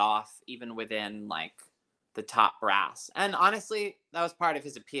pull that off, even within like the top brass. And honestly, that was part of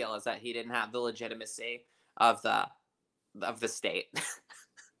his appeal, is that he didn't have the legitimacy of the state.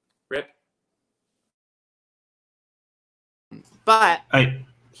 Rip. But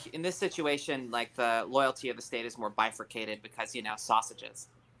in this situation, like, the loyalty of the state is more bifurcated because, sausages.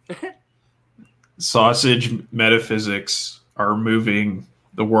 Sausage metaphysics are moving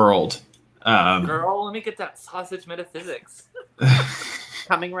the world. Girl, let me get that sausage metaphysics.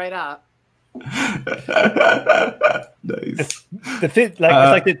 Coming right up. Nice.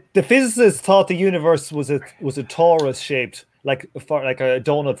 The physicists thought the universe was a torus shaped, like a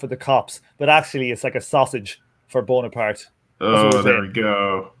donut for the cops, but actually it's like a sausage for Bonaparte. Oh, there we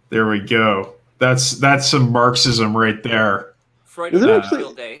go. There we go. That's some Marxism right there.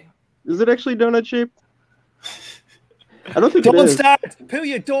 Is it actually donut shaped? I don't think Don't start,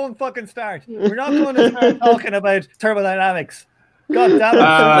 Puya. Don't fucking start. We're not going to start talking about thermodynamics. God damn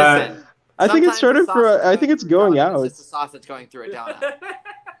it! Listen, I think it Sometimes started the for. sausage I think it's through a going donut out. is just a sausage going through a donut.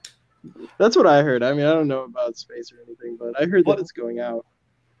 That's what I heard. I mean, I don't know about space or anything, but I heard that What- it's going out.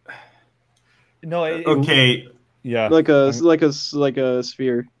 No, Okay. yeah, Like a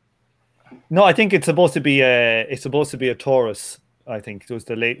sphere. no. I think it's supposed to be a Taurus. I think it was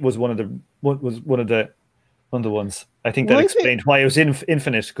was one of the ones. I think Well, that I think- explained why it was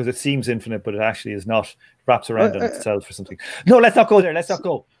infinite, because it seems infinite, but it actually is not. It wraps around on I- itself or something. No, let's not go there. Let's not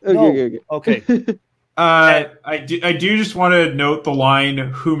go. Okay, No. okay. Okay. I do just want to note the line,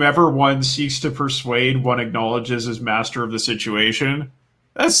 whomever one seeks to persuade, one acknowledges as master of the situation.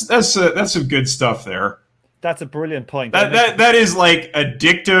 That's some good stuff there. That's a brilliant point. That is like a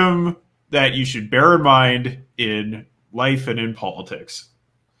dictum that you should bear in mind in life and in politics.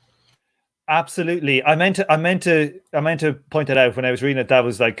 Absolutely. I meant to point it out when I was reading it. That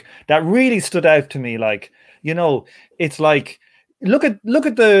was like, that really stood out to me. Like, it's like, look at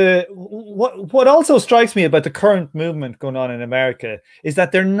the what also strikes me about the current movement going on in America is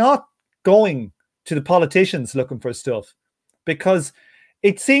that they're not going to the politicians looking for stuff, because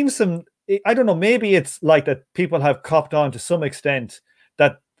it seems I don't know, maybe it's like that people have copped on to some extent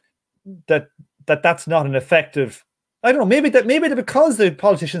that's not an effective. I don't know. Maybe that because the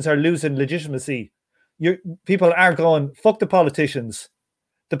politicians are losing legitimacy, people are going, fuck the politicians.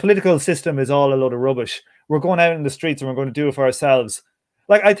 The political system is all a load of rubbish. We're going out in the streets and we're going to do it for ourselves.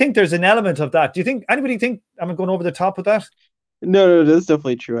 Like, I think there's an element of that. Do you think anybody think I'm going over the top with that? No, that's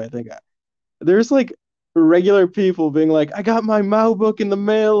definitely true. I think there's like regular people being like, I got my Mao book in the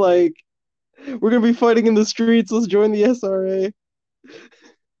mail. Like, we're gonna be fighting in the streets. Let's join the SRA.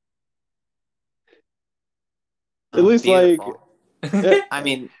 At least, beautiful. like, I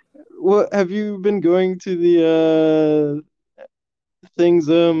mean, what have you been going to the things,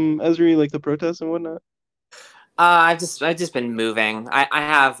 Esri, like the protests and whatnot? I've just been moving.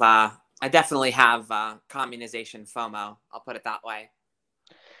 I definitely have communization FOMO. I'll put it that way.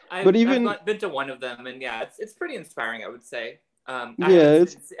 I've not been to one of them, and yeah, it's pretty inspiring, I would say. I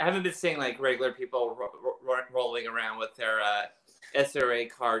haven't been seeing like regular people rolling around with their SRA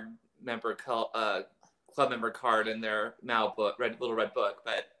club member card in their Mao book, little red book,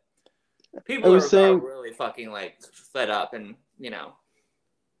 but people are really fucking like fed up, and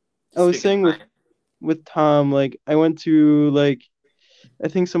I was saying with Tom, like, I went to, like, I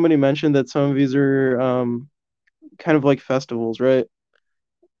think somebody mentioned that some of these are kind of like festivals, right?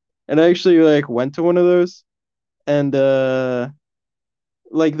 And I actually like went to one of those, and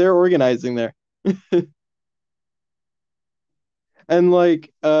like, they're organizing there. And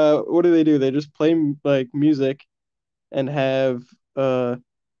like, what do? They just play like music and have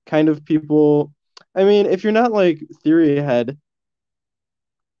kind of people. I mean, if you're not like theory head,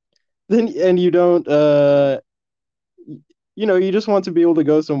 then and you don't you just want to be able to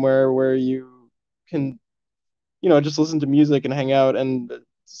go somewhere where you can just listen to music and hang out and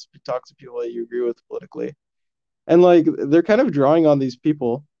talk to people that you agree with politically. And like, they're kind of drawing on these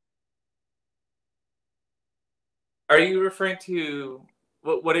people. Are you referring to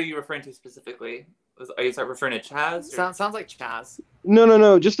what are you referring to specifically? Are you referring to Chaz? Sounds like Chaz.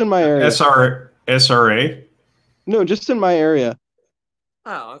 No, just in my area. SRA? No, just in my area.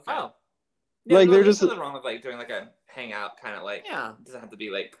 Oh, okay. Oh. Yeah, like, they're there's just nothing wrong with like doing like a hangout kind of like. Yeah. It doesn't have to be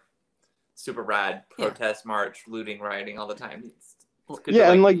like super rad protest march, looting, rioting all the time. It's good to,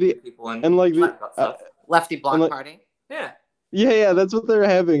 and like people lefty block party. Yeah. Yeah, that's what they're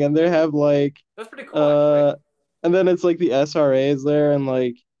having, and they have like that's pretty cool. Actually. And then it's like the SRA is there, and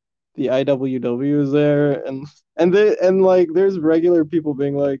like the IWW is there, and like there's regular people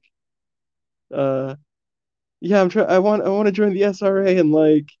being like, yeah, I want to join the SRA, and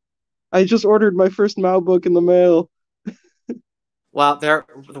like, I just ordered my first Mao book in the mail. Well, they're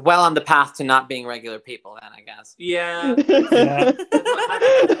well on the path to not being regular people, then, I guess. Yeah.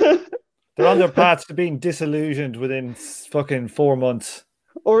 They're on their path to being disillusioned within fucking 4 months.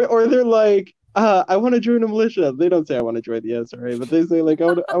 Or they're like, I want to join a militia. They don't say I want to join the SRA, but they say like,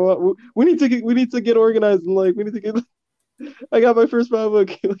 we need to get organized, and like, we need to get. I got my first Mao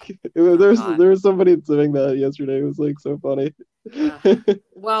book. There was somebody saying that yesterday. It was like so funny.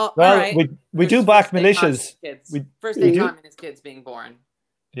 Well, all right. we do back militias. First day communist kids being born.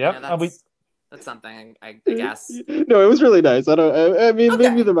 Yeah, that's something I guess. No, it was really nice. I mean, okay.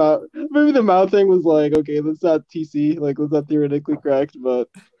 maybe the Mao thing was like, okay, that's not TC, like, that's not theoretically correct, but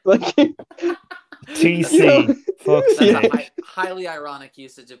like TC. That's a highly ironic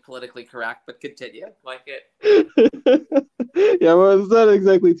usage of politically correct, but continue. Like it. Yeah, well, it's not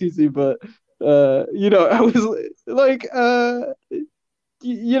exactly TC, but I was like,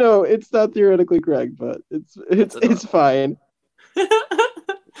 it's not theoretically correct, but it's fine.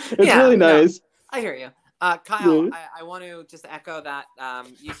 It's Yeah, really no. nice. I hear you. Kyle, Yeah. I want to just echo that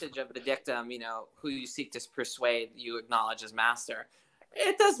usage of the dictum, who you seek to persuade, you acknowledge as master.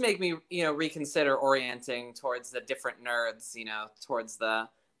 It does make me, reconsider orienting towards the different nerds, towards the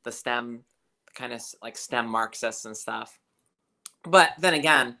STEM, kind of like STEM Marxists and stuff. But then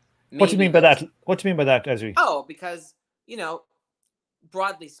again, What do you mean by that? What do you mean by that, Ezri? Oh, because,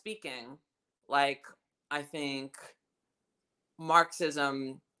 broadly speaking, like, I think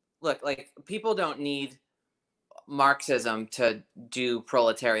Marxism, look, like, people don't need Marxism to do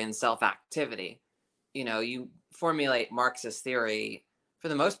proletarian self-activity. You formulate Marxist theory for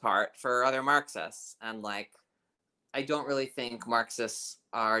the most part for other Marxists, and like I don't really think Marxists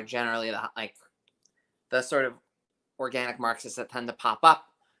are generally the sort of organic Marxists that tend to pop up.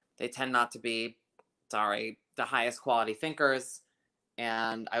 They tend not to be, the highest quality thinkers,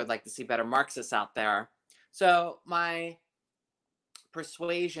 and I would like to see better Marxists out there. So my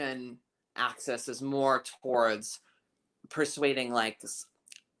persuasion axis is more towards persuading like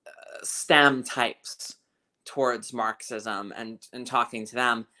STEM types towards Marxism and talking to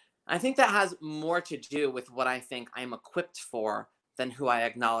them. I think that has more to do with what I think I'm equipped for than who I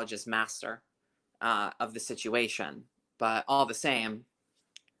acknowledge as master of the situation. But all the same,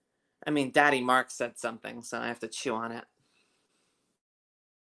 I mean, Daddy Marx said something, so I have to chew on it.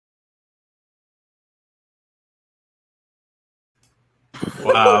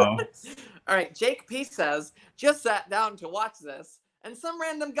 Wow. All right, Jake P says, just sat down to watch this, and some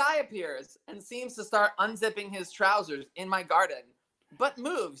random guy appears and seems to start unzipping his trousers in my garden, but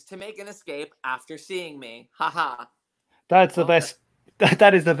moves to make an escape after seeing me. Haha. That's the best.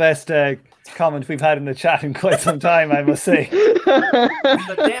 That is the best comment we've had in the chat in quite some time, I must say.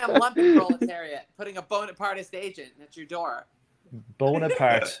 The damn lumpy proletariat putting a Bonapartist agent at your door.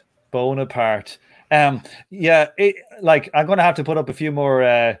 Bonaparte. Yeah, I'm going to have to put up a few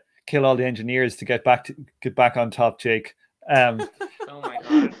more kill all the engineers to get back on top, Jake. Oh my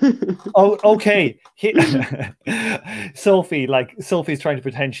god. Oh, okay. Sophie's trying to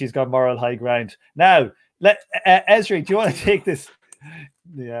pretend she's got moral high ground. Now, Ezri, do you want to take this?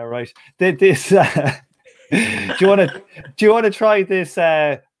 Yeah, right. This. Do you want to try this?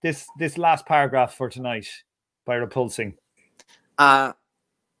 This last paragraph for tonight by repulsing. I'm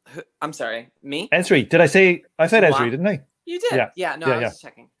sorry, me? Ezri. Did I say? I said Ezri, didn't I? You did. Yeah. No, I was just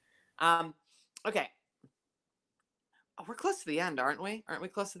checking. Okay. Oh, we're close to the end, aren't we? Aren't we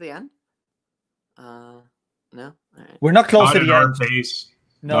close to the end? No. All right. We're not close Not to at the our end. pace.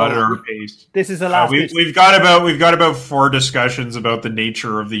 No, Not at our pace. This is the last. We've got about 4 discussions about the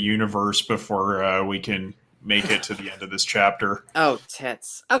nature of the universe before we can make it to the end of this chapter. Oh,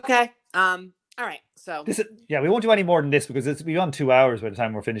 tits. Okay. All right. So we won't do any more than this because it's beyond 2 hours by the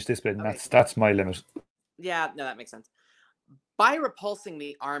time we're finished this bit, and that's my limit. Yeah, no, that makes sense. By repulsing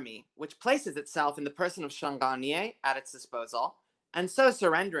the army, which places itself in the person of Changarnier at its disposal, and so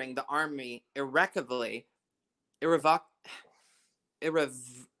surrendering the army irrevocably to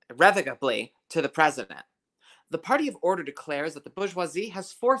the president, the party of order declares that the bourgeoisie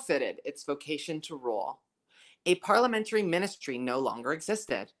has forfeited its vocation to rule. A parliamentary ministry no longer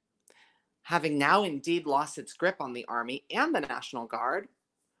existed. Having now indeed lost its grip on the army and the National Guard,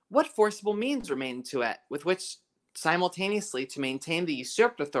 what forcible means remain to it with which simultaneously to maintain the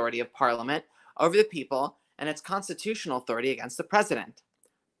usurped authority of Parliament over the people and its constitutional authority against the president?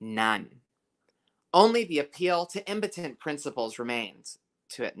 None. Only the appeal to impotent principles remains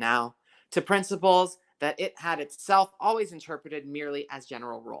to it now, to principles that it had itself always interpreted merely as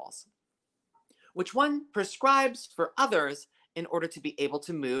general rules, which one prescribes for others in order to be able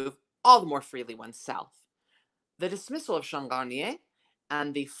to move all the more freely oneself. The dismissal of Changarnier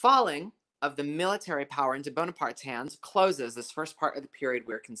and the falling of the military power into Bonaparte's hands closes this first part of the period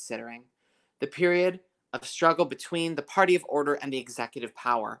we're considering, the period of struggle between the party of order and the executive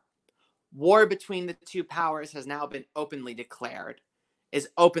power. War between the two powers has now been openly declared, is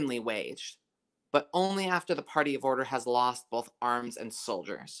openly waged, but only after the party of order has lost both arms and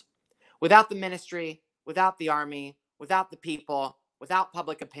soldiers. Without the ministry, without the army, without the people, without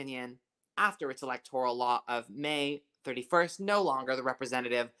public opinion, after its electoral law of May 31st, no longer the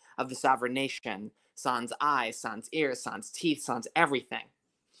representative of the sovereign nation, sans eyes, sans ears, sans teeth, sans everything.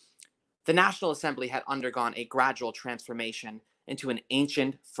 The National Assembly had undergone a gradual transformation into an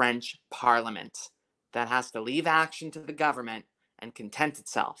ancient French parliament that has to leave action to the government and content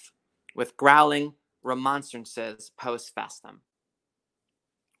itself with growling remonstrances post festum,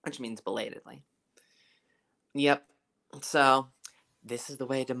 which means belatedly. Yep. So this is the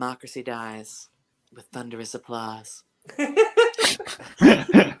way democracy dies, with thunderous applause.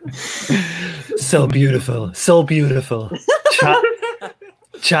 So beautiful. So beautiful.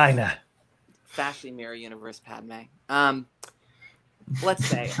 China. Fashly mirror universe Padme. Let's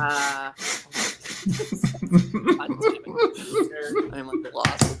say. God damn it. I'm like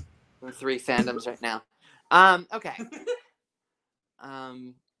lost in 3 fandoms right now. Okay.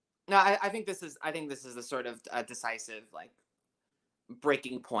 No, I think this is the sort of decisive like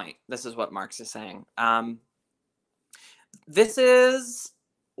breaking point. This is what Marx is saying. This is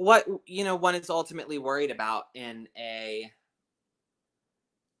what one is ultimately worried about in a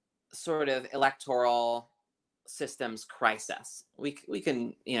sort of electoral systems crisis. We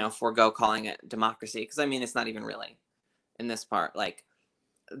can forego calling it democracy, because I mean it's not even really in this part. Like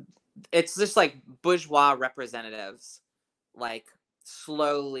it's just like bourgeois representatives like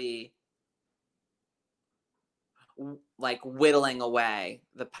slowly like whittling away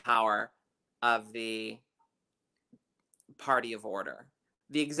the power of the party of order,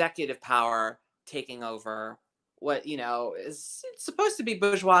 the executive power taking over what is supposed to be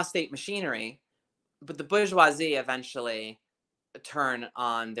bourgeois state machinery, but the bourgeoisie eventually turn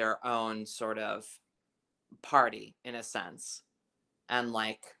on their own sort of party in a sense. And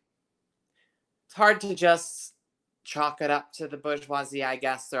like it's hard to just chalk it up to the bourgeoisie. I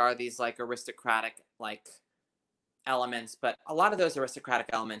guess there are these like aristocratic like elements, but a lot of those aristocratic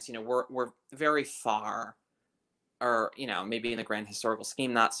elements were very far, or maybe in the grand historical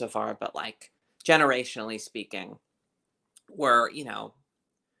scheme not so far, but like generationally speaking, we're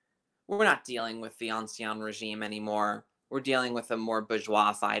not dealing with the ancien regime anymore. We're dealing with the more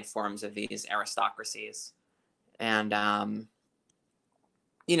bourgeoisified forms of these aristocracies. And the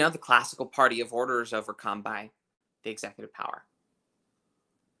classical party of order is overcome by the executive power.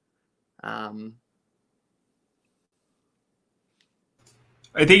 I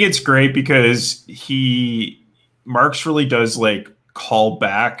think it's great because Marx really does like call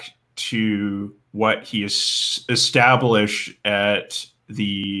back to what he established at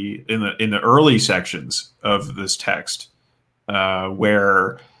in the early sections of this text,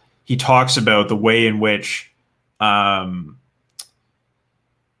 where he talks about the way in which the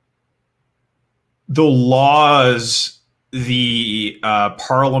laws the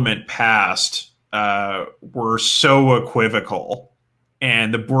Parliament passed were so equivocal,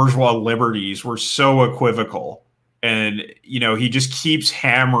 and the bourgeois liberties were so equivocal. And, he just keeps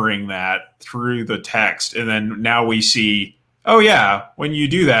hammering that through the text. And then now we see, oh, yeah, when you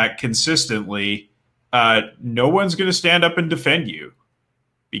do that consistently, no one's going to stand up and defend you,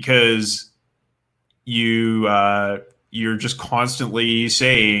 because you're just constantly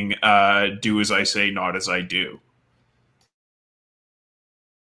saying, do as I say, not as I do.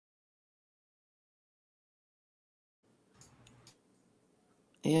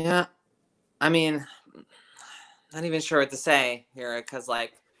 Yeah, I mean, not even sure what to say here, because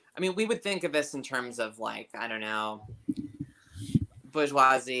we would think of this in terms of like, I don't know,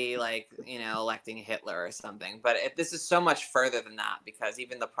 bourgeoisie, like, electing Hitler or something. But this is so much further than that, because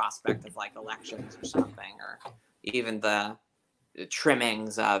even the prospect of like elections or something, or even the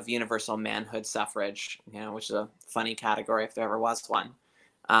trimmings of universal manhood suffrage, which is a funny category if there ever was one,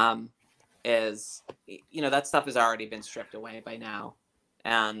 is, that stuff has already been stripped away by now.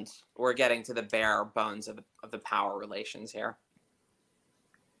 And we're getting to the bare bones of the power relations here.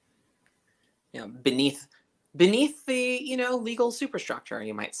 Beneath the legal superstructure,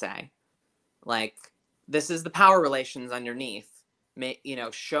 you might say. Like, this is the power relations underneath,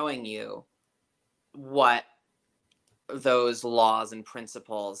 showing you what those laws and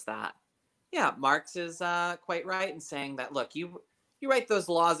principles that, Marx is quite right in saying that, look, you write those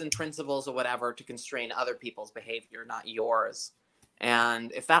laws and principles or whatever to constrain other people's behavior, not yours.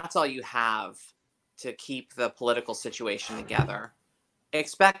 And if that's all you have to keep the political situation together,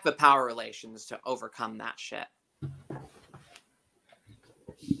 expect the power relations to overcome that shit.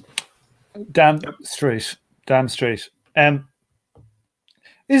 Damn straight. Damn straight.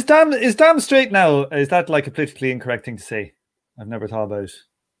 Is damn straight now? Is that like a politically incorrect thing to say? I've never thought about it.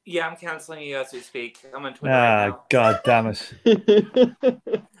 Yeah, I'm canceling you as we speak. I'm on Twitter right now. God damn it.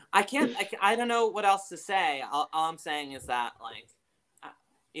 I don't know what else to say. All I'm saying is that, like,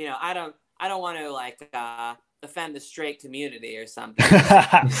 I don't want to like offend the straight community or something.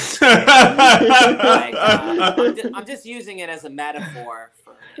 I'm just using it as a metaphor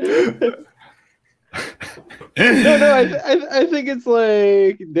for. No, I think it's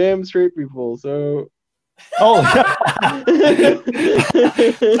like damn straight people. So. Oh. So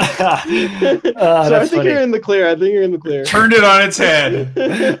I think you're in the clear. Turned it on its head.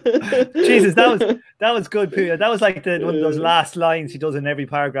 Jesus, that was good, Pooh. That was like one of those last lines he does in every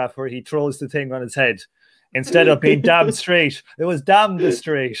paragraph where he throws the thing on its head. Instead of being damn straight, it was damn the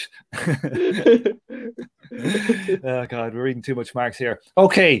straight. Oh God, we're reading too much Marx here.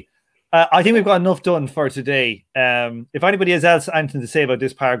 Okay, I think we've got enough done for today. If anybody has else anything to say about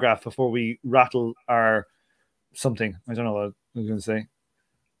this paragraph before we rattle our something, I don't know what I was going to say.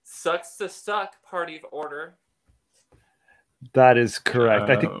 Sucks to suck, party of order. That is correct.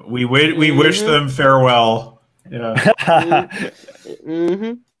 I think we wish them farewell. Yeah.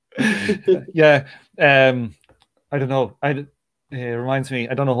 Yeah. I don't know. It reminds me.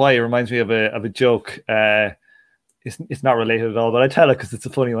 I don't know why it reminds me of a joke. It's not related at all, but I tell it because it's a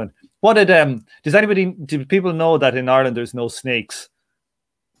funny one. What did do people know that in Ireland there's no snakes?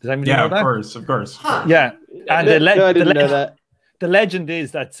 Does anybody know that? Of course. Huh. Yeah, and No, I didn't know that. the legend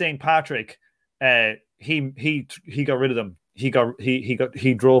is that Saint Patrick, he got rid of them. He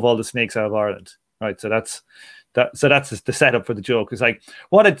drove all the snakes out of Ireland. Right, so that's the setup for the joke. It's like,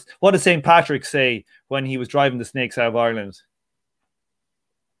 what did Saint Patrick say when he was driving the snakes out of Ireland?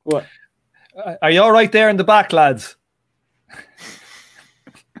 What? Are you all right there in the back, lads?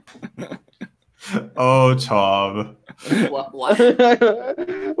 Oh, Tom. What? What?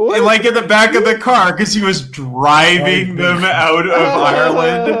 Like in the back of the car because he was driving them out of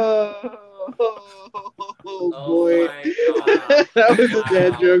Ireland. Oh boy. my God. That was a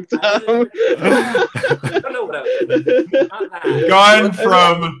dad joke, Tom. I don't know what I was. Not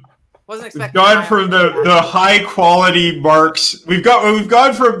that. Wasn't expecting Gone from the high quality marks. We've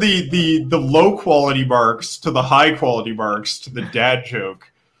gone from the low quality marks to the high quality marks to the dad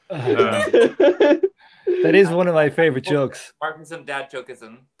joke. That is one of my favorite jokes. Marking some dad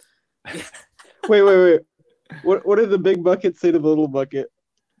jokeism. Wait. What did the big bucket say to the little bucket?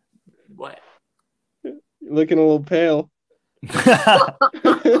 What? You're looking a little pale. There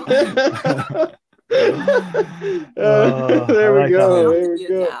we go. There we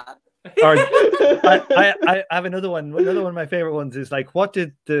go. Or, I have another one. Another one of my favorite ones is like, what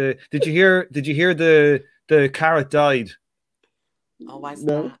did you hear the carrot died? Oh, why is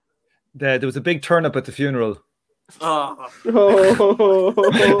No. There was a big turn up at the funeral. Oh.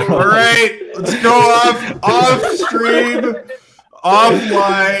 All right, let's go off stream,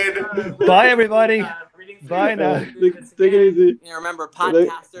 offline. Bye, everybody. Bye now. Take it easy. You remember,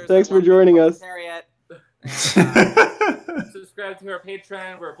 podcasters. Thanks for joining us. Subscribe to our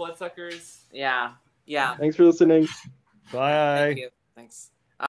Patreon. We're bloodsuckers. Yeah. Thanks for listening. Bye. Thank you. Thanks.